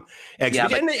become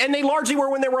exhibition. Yeah, and they largely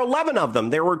were when there were 11 of them.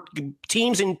 There were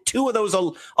teams in 2 of those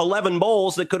 11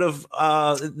 bowls that could have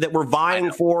that were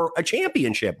vying for a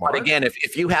championship. Mark. But again,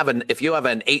 if you have an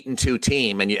 8-2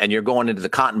 team and you're going into the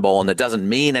Cotton Bowl and it doesn't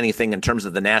mean anything in terms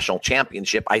of the national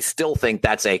championship, I still think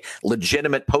that's a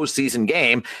legitimate postseason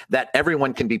game that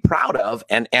everyone can be proud of,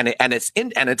 and it's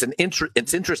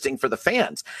interesting for the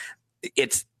fans.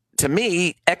 It's, to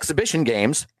me, exhibition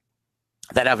games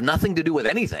that have nothing to do with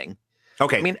anything.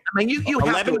 Okay. I mean, you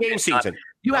 11 game season.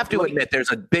 You have to admit there's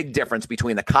a big difference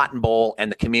between the Cotton Bowl and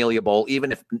the Camellia Bowl,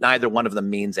 even if neither one of them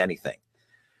means anything.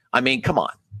 I mean, come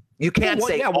on. You can't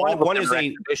say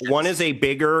one is a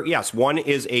bigger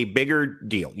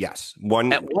deal. Yes.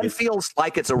 One feels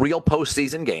like it's a real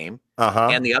postseason game,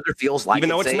 and the other feels like, even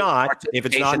though it's not, if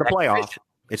it's not in the playoff,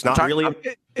 it's not really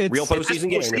a real postseason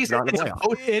game. It's not in the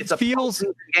playoff. It's a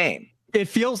postseason game. It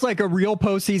feels like a real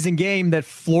postseason game that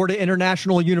Florida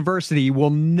International University will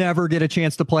never get a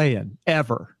chance to play in,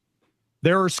 ever.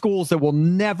 There are schools that will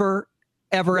never,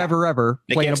 ever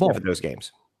play in a bowl. Those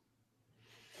games.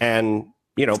 And,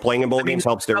 playing in bowl games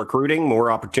helps their recruiting,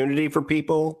 more opportunity for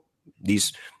people.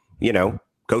 These,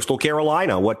 Coastal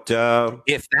Carolina,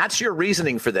 if that's your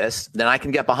reasoning for this, then I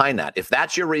can get behind that. If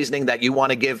that's your reasoning that you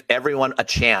want to give everyone a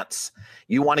chance,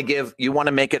 you want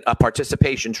to make it a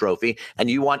participation trophy, and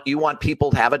you want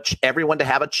people to have everyone to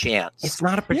have a chance. It's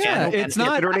not a it's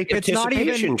not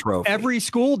even trophy. Every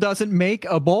school doesn't make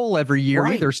a bowl every year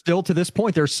either. Still to this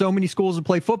point, there's so many schools that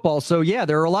play football. So yeah,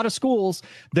 there are a lot of schools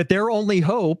that their only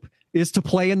hope is to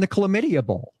play in the Chlamydia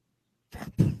Bowl.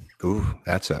 Ooh,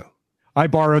 I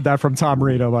borrowed that from Tom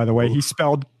Rito, by the way. He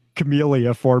spelled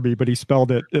camellia for me, but he spelled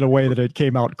it in a way that it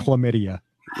came out chlamydia.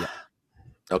 Yeah.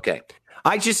 Okay.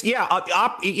 That's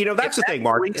the thing,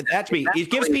 Mark. That's me.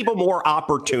 It gives people more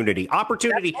opportunity,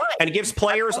 and it gives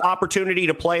players opportunity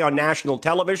to play on national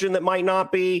television that might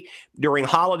not be during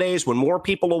holidays when more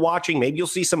people are watching. Maybe you'll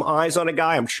see some eyes on a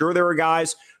guy. I'm sure there are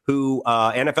guys who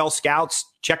NFL scouts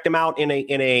checked him out in an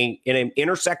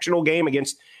intersectional game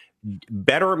against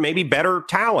better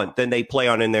talent than they play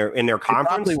on in their conference.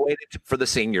 Probably waited for the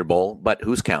Senior Bowl, but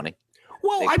who's counting?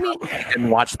 Well,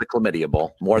 and watch the Chlamydia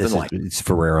Bowl more than likely. It's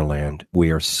Ferrera land. We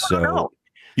are so.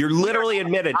 You're literally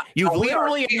admitted. You've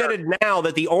literally admitted now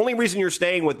that the only reason you're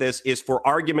staying with this is for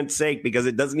argument's sake, because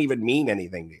it doesn't even mean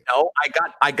anything to you. No,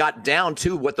 I got down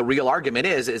to what the real argument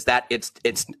is that it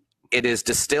is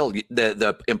distilled.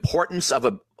 The importance of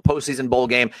a postseason bowl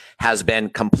game has been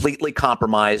completely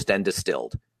compromised and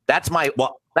distilled.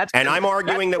 I'm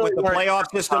arguing that with the playoff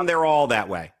system, they're all that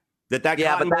way.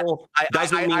 Cotton Bowl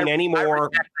doesn't mean anymore. I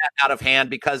reject that out of hand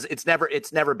because it's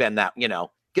never been that.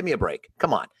 Give me a break.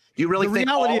 Come on. Do you really think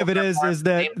the reality of it is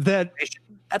that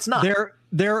that's not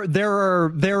there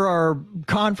are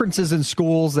conferences and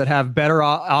schools that have better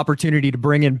opportunity to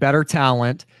bring in better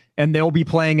talent, and they'll be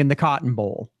playing in the Cotton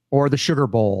Bowl or the Sugar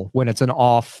Bowl when it's an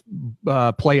off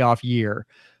playoff year.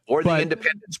 Or the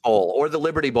Independence Bowl or the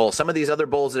Liberty Bowl. Some of these other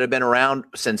bowls that have been around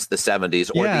since the 70s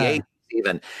or the 80s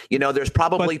even. There's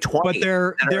probably 20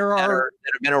 that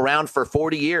have been around for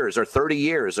 40 years or 30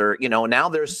 years or, now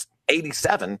there's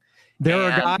 87. There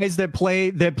are guys that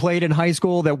played in high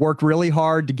school that worked really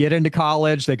hard to get into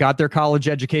college. They got their college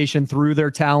education through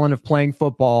their talent of playing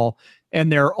football.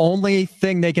 And their only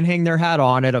thing they can hang their hat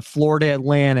on at a Florida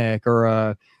Atlantic or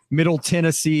a Middle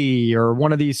Tennessee or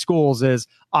one of these schools is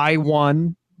I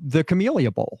won the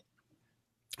Camellia Bowl.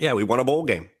 Yeah, we won a bowl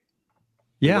game.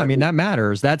 Yeah, I mean that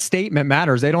matters. That statement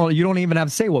matters. You don't even have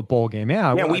to say what bowl game.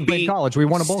 Yeah, we beat college. We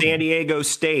won a bowl game. San Diego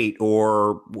State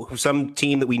or some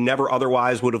team that we never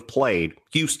otherwise would have played.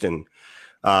 Houston,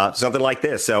 something like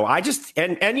this. So I just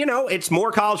and it's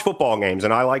more college football games,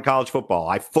 and I like college football.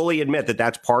 I fully admit that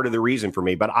that's part of the reason for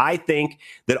me. But I think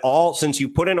that since you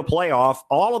put in a playoff,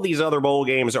 all of these other bowl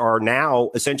games are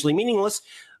now essentially meaningless.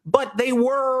 But they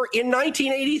were in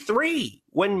 1983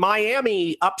 when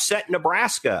Miami upset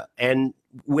Nebraska and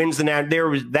wins there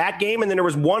was that game, and then there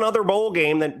was one other bowl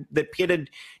game that pitted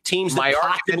teams that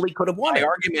possibly could have won. My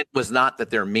argument was not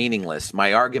that they're meaningless.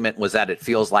 My argument was that it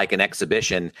feels like an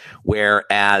exhibition,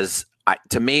 whereas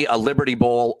to me, a Liberty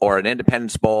Bowl or an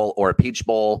Independence Bowl or a Peach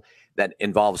Bowl that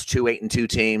involves 2 8-2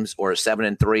 teams or a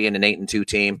 7-3 and an 8-2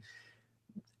 team.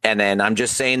 And then I'm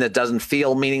just saying that doesn't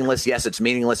feel meaningless. Yes, it's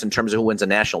meaningless in terms of who wins a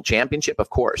national championship, of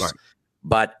course. Right.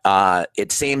 But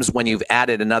it seems when you've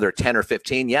added another 10 or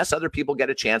 15, yes, other people get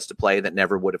a chance to play that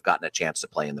never would have gotten a chance to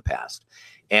play in the past.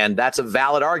 And that's a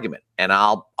valid argument. And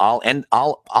I'll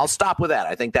stop with that.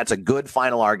 I think that's a good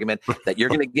final argument that you're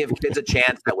going to give kids a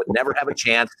chance that would never have a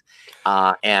chance.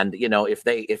 And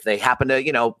if they happen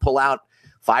to, pull out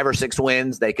 5 or 6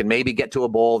 wins, they can maybe get to a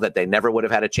bowl that they never would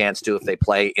have had a chance to if they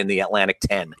play in the Atlantic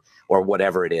 10 or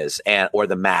whatever it is, or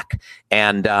the MAC.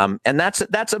 And that's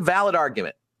a valid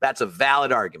argument. That's a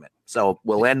valid argument. So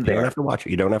we'll end there. You don't have to watch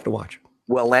it. You don't have to watch it.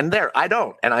 We'll end there. I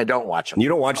don't watch them. You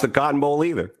don't watch the Cotton Bowl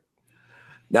either.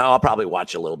 No, I'll probably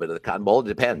watch a little bit of the Cotton Bowl. It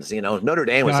depends. Notre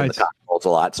Dame was in the Cotton Bowls a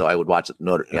lot, so I would watch I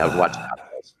would watch the Cotton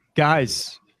Bowls.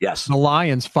 Guys, yes, the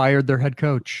Lions fired their head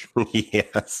coach.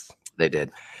 Yes, they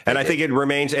did. And I think it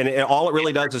remains, and all it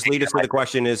really does is lead us to the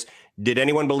question is, did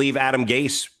anyone believe Adam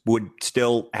Gase would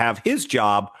still have his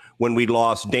job when we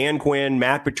lost Dan Quinn,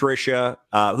 Matt Patricia?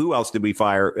 Who else did we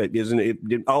fire? Isn't it?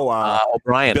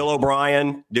 O'Brien. Bill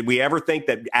O'Brien. Did we ever think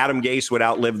that Adam Gase would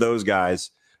outlive those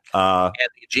guys? And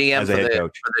the GM for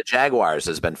the Jaguars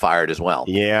has been fired as well.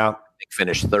 Yeah. I think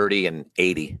finished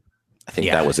 30-80. I think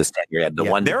that was his tenure.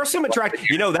 There are some attractive,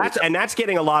 that's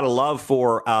getting a lot of love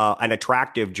for an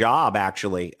attractive job.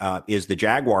 Actually, is the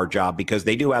Jaguar job, because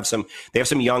they have some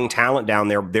young talent down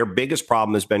there. Their biggest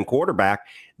problem has been quarterback.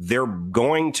 They're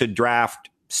going to draft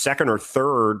 2nd or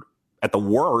 3rd at the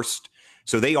worst,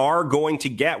 so they are going to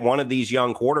get one of these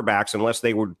young quarterbacks unless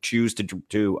they would choose to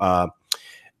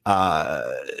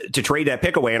trade that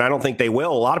pick away, and I don't think they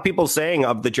will. A lot of people saying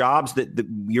of the jobs that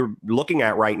you're looking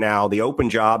at right now, the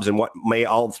open jobs and what may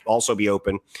also be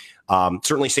open,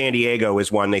 certainly San Diego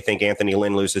is one. They think Anthony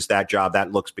Lynn loses that job.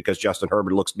 That looks because Justin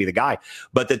Herbert looks to be the guy,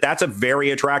 but that's a very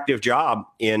attractive job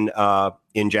in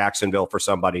Jacksonville for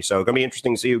somebody. So it's going to be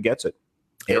interesting to see who gets it.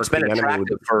 It's been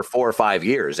attractive for 4 or 5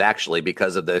 years, actually,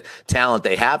 because of the talent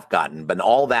they have gotten. But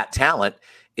all that talent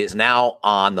is now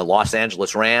on the Los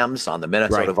Angeles Rams, on the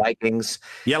Minnesota Vikings.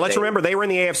 Yeah, let's remember they were in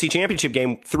the AFC Championship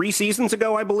game 3 seasons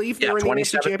ago, I believe. They were in the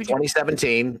AFC Championship.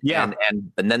 2017. Yeah,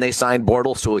 and then they signed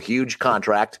Bortles to a huge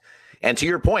contract. And to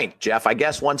your point, Jeff, I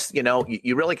guess once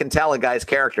you really can tell a guy's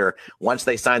character once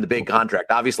they sign the big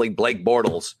contract. Obviously, Blake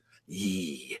Bortles,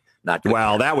 not good.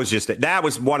 Well, that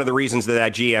was one of the reasons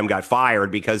that GM got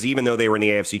fired, because even though they were in the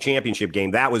AFC Championship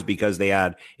game, that was because they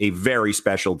had a very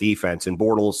special defense, and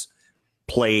Bortles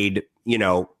played,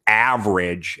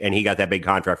 average, and he got that big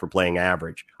contract for playing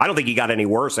average. I don't think he got any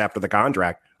worse after the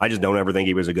contract. I just don't ever think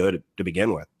he was a good to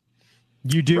begin with.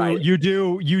 You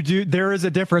do. There is a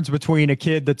difference between a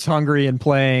kid that's hungry and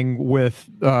playing with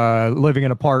living in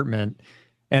an apartment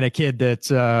and a kid that's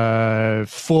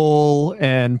full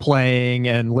and playing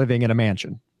and living in a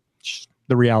mansion. Just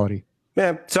the reality.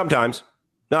 Yeah, sometimes.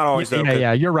 Not always, though.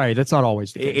 Yeah, you're right. It's not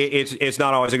always the case. It's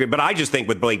not always a good. But I just think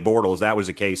with Blake Bortles, that was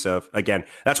a case of, again,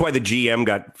 that's why the GM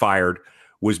got fired,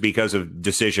 was because of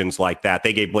decisions like that.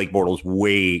 They gave Blake Bortles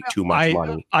way too much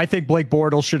money. I think Blake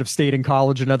Bortles should have stayed in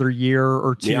college another year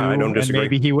or two. Yeah, I don't disagree. And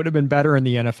maybe he would have been better in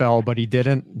the NFL, but he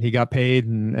didn't. He got paid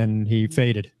and he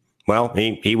faded. Well,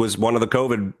 he was one of the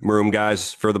COVID room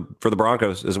guys for the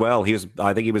Broncos as well.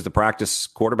 I think he was the practice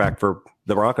quarterback for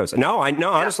the Broncos.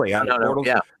 Honestly,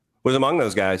 Bortles was among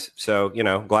those guys. So,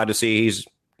 glad to see he's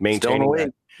maintaining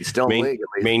that. He's still in the league.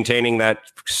 Maintaining that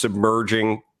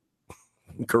submerging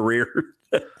career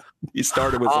he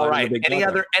started with. All right. Any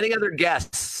other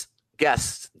guesses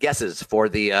for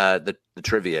the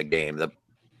trivia game?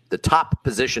 The top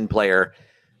position player,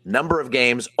 number of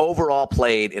games overall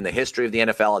played in the history of the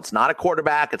NFL. It's not a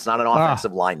quarterback. It's not an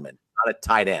offensive lineman. Not a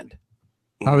tight end.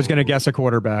 I was going to guess a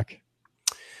quarterback.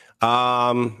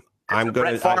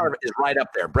 Brett Favre is right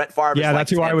up there. Brett Favre. Yeah,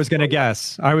 that's who I was going to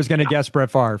guess. I was going to guess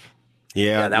Brett Favre.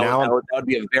 Yeah, that would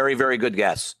be a very, very good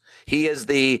guess. He is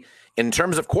in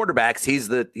terms of quarterbacks, he's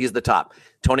the top.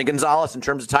 Tony Gonzalez, in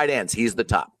terms of tight ends, he's the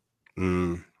top.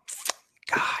 God,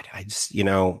 I just,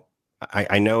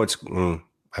 I know it's.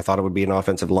 I thought it would be an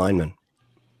offensive lineman.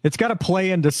 It's got to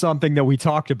play into something that we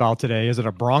talked about today. Is it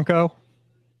a Bronco?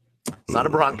 It's not a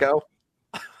Bronco.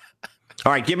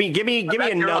 All right, give me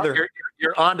another.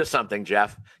 You're onto something,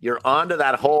 Jeff. You're onto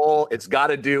that whole. It's got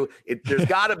to do it. There's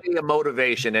got to be a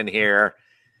motivation in here.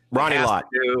 Ronnie Lott.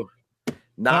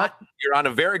 You're on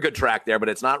a very good track there, but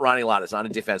it's not Ronnie Lott. It's not a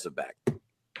defensive back.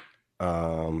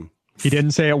 He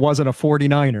didn't say it wasn't a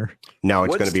 49er. No,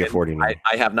 it's going to be a 49er.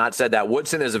 I have not said that.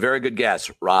 Woodson is a very good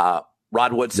guess. Rod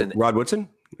Woodson. Rod Woodson?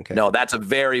 Okay. No, that's a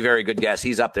very, very good guess.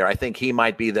 He's up there. I think he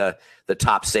might be the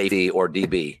top safety or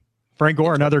DB. Frank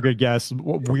Gore, another good guess.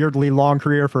 Weirdly long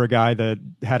career for a guy that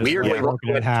had his leg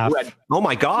broken in half. Oh,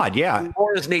 my God, yeah.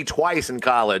 Tore his knee twice in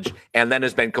college and then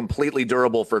has been completely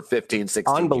durable for 15,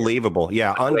 16 Unbelievable. Years.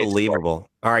 Yeah, unbelievable.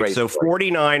 All right, so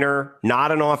 49er,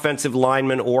 not an offensive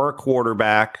lineman or a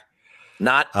quarterback.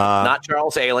 Not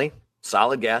Charles Haley.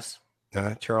 Solid guess.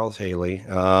 Charles Haley.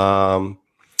 How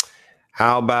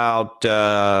about,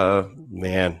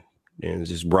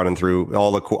 just running through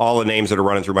all the names that are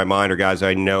running through my mind are guys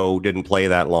I know didn't play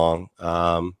that long.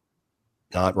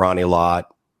 Not Ronnie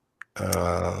Lott.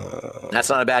 That's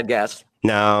not a bad guess.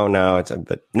 No, I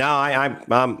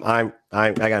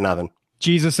got nothing.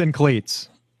 Jesus in cleats.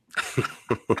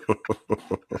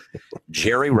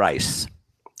 Jerry Rice.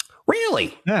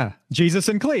 Really? Yeah, Jesus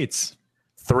in cleats.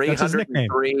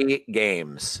 303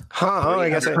 games. Huh? I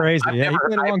guess that's crazy. I've yeah, never,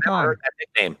 he played a long time. heard that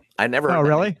nickname. I never. Oh, heard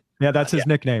really? Name. Yeah, that's his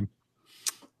nickname.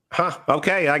 Huh.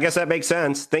 Okay, I guess that makes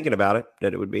sense. Thinking about it,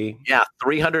 that it would be. Yeah,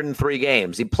 303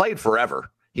 games. He played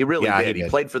forever. He really did. He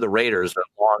played for the Raiders for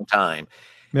a long time.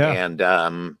 Yeah,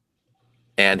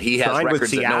 and he has signed records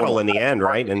with Seattle in the end,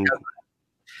 right? And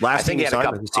last thing he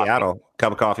signed with Seattle,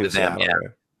 cup of coffee with Seattle.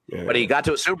 Yeah. But he got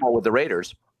to a Super Bowl with the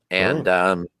Raiders, and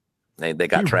they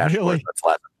got trashed. Really,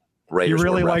 Raiders you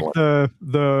really like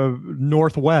the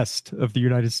Northwest of the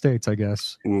United States, I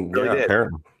guess. Yeah,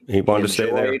 apparently. He wanted to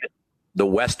stay there. The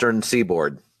Western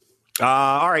Seaboard.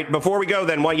 All right. Before we go,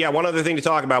 then, one other thing to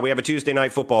talk about. We have a Tuesday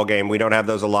night football game. We don't have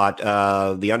those a lot.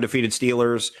 The undefeated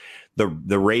Steelers,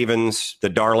 the Ravens, the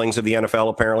darlings of the NFL.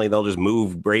 Apparently, they'll just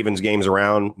move Ravens games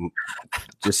around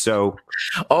just so.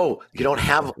 Oh, you don't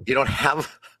have. Oh,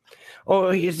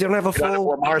 you don't have a full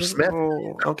Lamar Smith.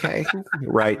 Oh, okay,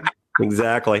 right.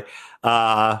 Exactly.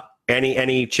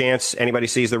 Any chance anybody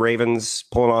sees the Ravens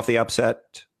pulling off the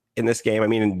upset in this game? I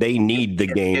mean, they need the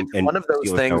game. It's and one of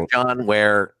those things, John,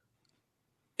 where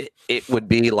it would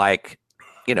be like,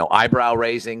 eyebrow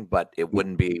raising, but it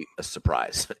wouldn't be a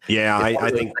surprise. Yeah,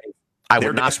 I think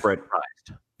they're desperate.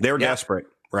 They're desperate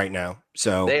right now.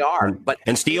 So they are.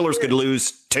 And Steelers could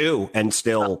lose 2 and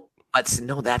still. But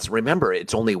no, remember,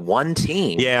 it's only one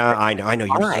team. Yeah, I know.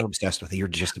 You're so obsessed with it. You're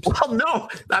just obsessed. Well, no,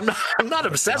 I'm not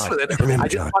obsessed with it. Remember,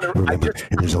 John, remember,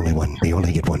 and there's only one. They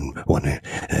only get one.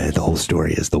 The whole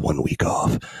story is the 1 week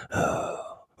off.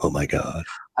 Oh my God!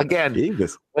 Again,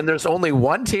 Jesus. When there's only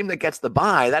one team that gets the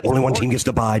bye, that's only one team gets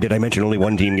the bye. Did I mention only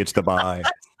one team gets the bye?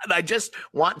 And I just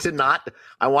want to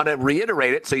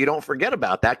reiterate it so you don't forget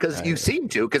about that, because you seem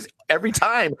to. Because every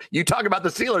time you talk about the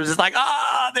Steelers, it's like,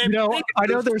 I know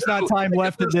there's not time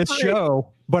left in this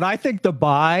show, but I think the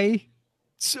bye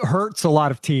hurts a lot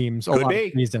of teams, a lot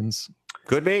of seasons.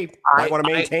 Could be. I want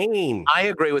to maintain. I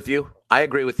agree with you.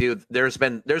 There's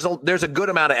a good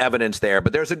amount of evidence there,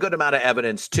 but there's a good amount of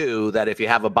evidence too that if you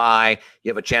have a bye,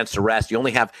 you have a chance to rest. You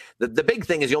only have the big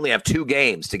thing is you only have 2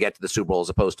 games to get to the Super Bowl as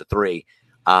opposed to 3.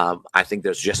 I think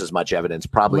there's just as much evidence,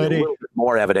 probably a little bit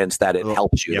more evidence that it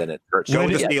helps you than it hurts. Go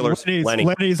with the Steelers.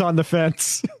 Lenny's on the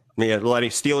fence. Yeah, Lenny.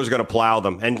 Steelers going to plow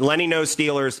them, and Lenny knows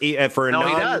Steelers.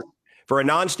 For a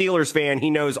non-Steelers fan, he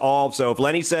knows all. So if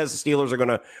Lenny says the Steelers are going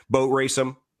to boat race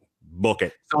them, book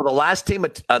it. So the last time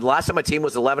a team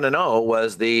was 11-0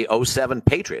 was the 07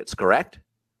 Patriots, correct?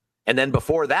 And then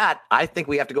before that, I think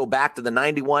we have to go back to the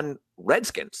 91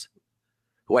 Redskins,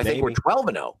 who I think were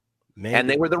 12-0. Maybe. And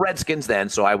they were the Redskins then,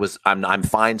 so I'm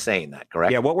fine saying that,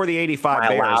 correct? Yeah, what were the 85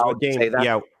 Bears? What game?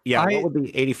 What would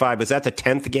be 85? Was that the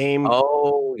 10th game?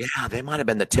 Oh, yeah, they might have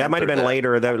been the 10th. That might have been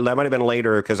later. That might have been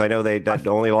later because I know they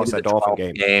only lost that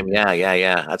Dolphin game.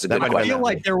 Yeah. That's a good question. I feel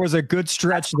like there was a good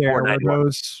stretch there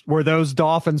where those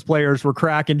Dolphins players were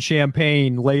cracking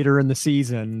champagne later in the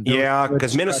season. Yeah,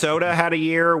 because Minnesota had a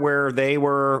year where they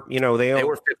were, they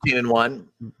were 15-1,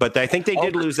 but I think they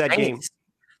did lose that game.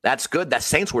 That's good. That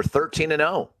Saints were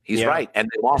 13-0. He's right. And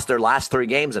they lost their last 3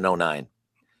 games in 09.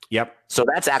 Yep. So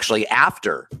that's actually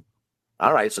after.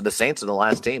 All right. So the Saints are the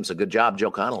last team. So good job, Joe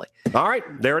Connolly. All right.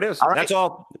 There it is. All right. That's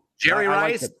all. Jerry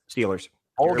Rice. Steelers.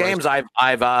 Bowl games. I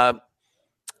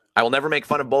will never make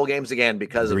fun of bowl games again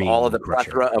because of all of the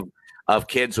plethora of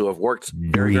kids who have worked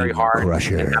very, very hard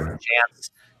and have a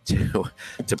chance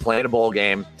to play in a bowl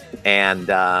game. And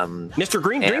Mr.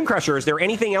 Dream Crusher, is there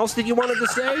anything else that you wanted to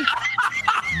say?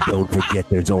 Don't forget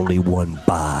there's only one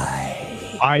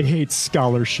bye. I hate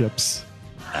scholarships.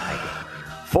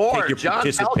 For your John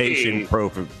participation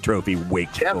trophy,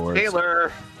 Wake Jeff Forest.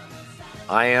 Taylor,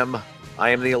 I am the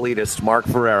elitist, Mark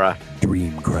Ferreira.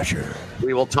 Dream Crusher.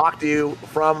 We will talk to you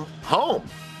from home.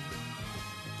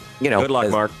 Good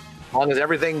luck, Mark. As long as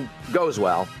everything goes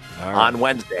well. on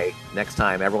Wednesday. Next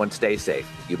time, everyone stay safe.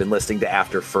 You've been listening to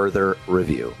After Further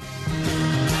Review.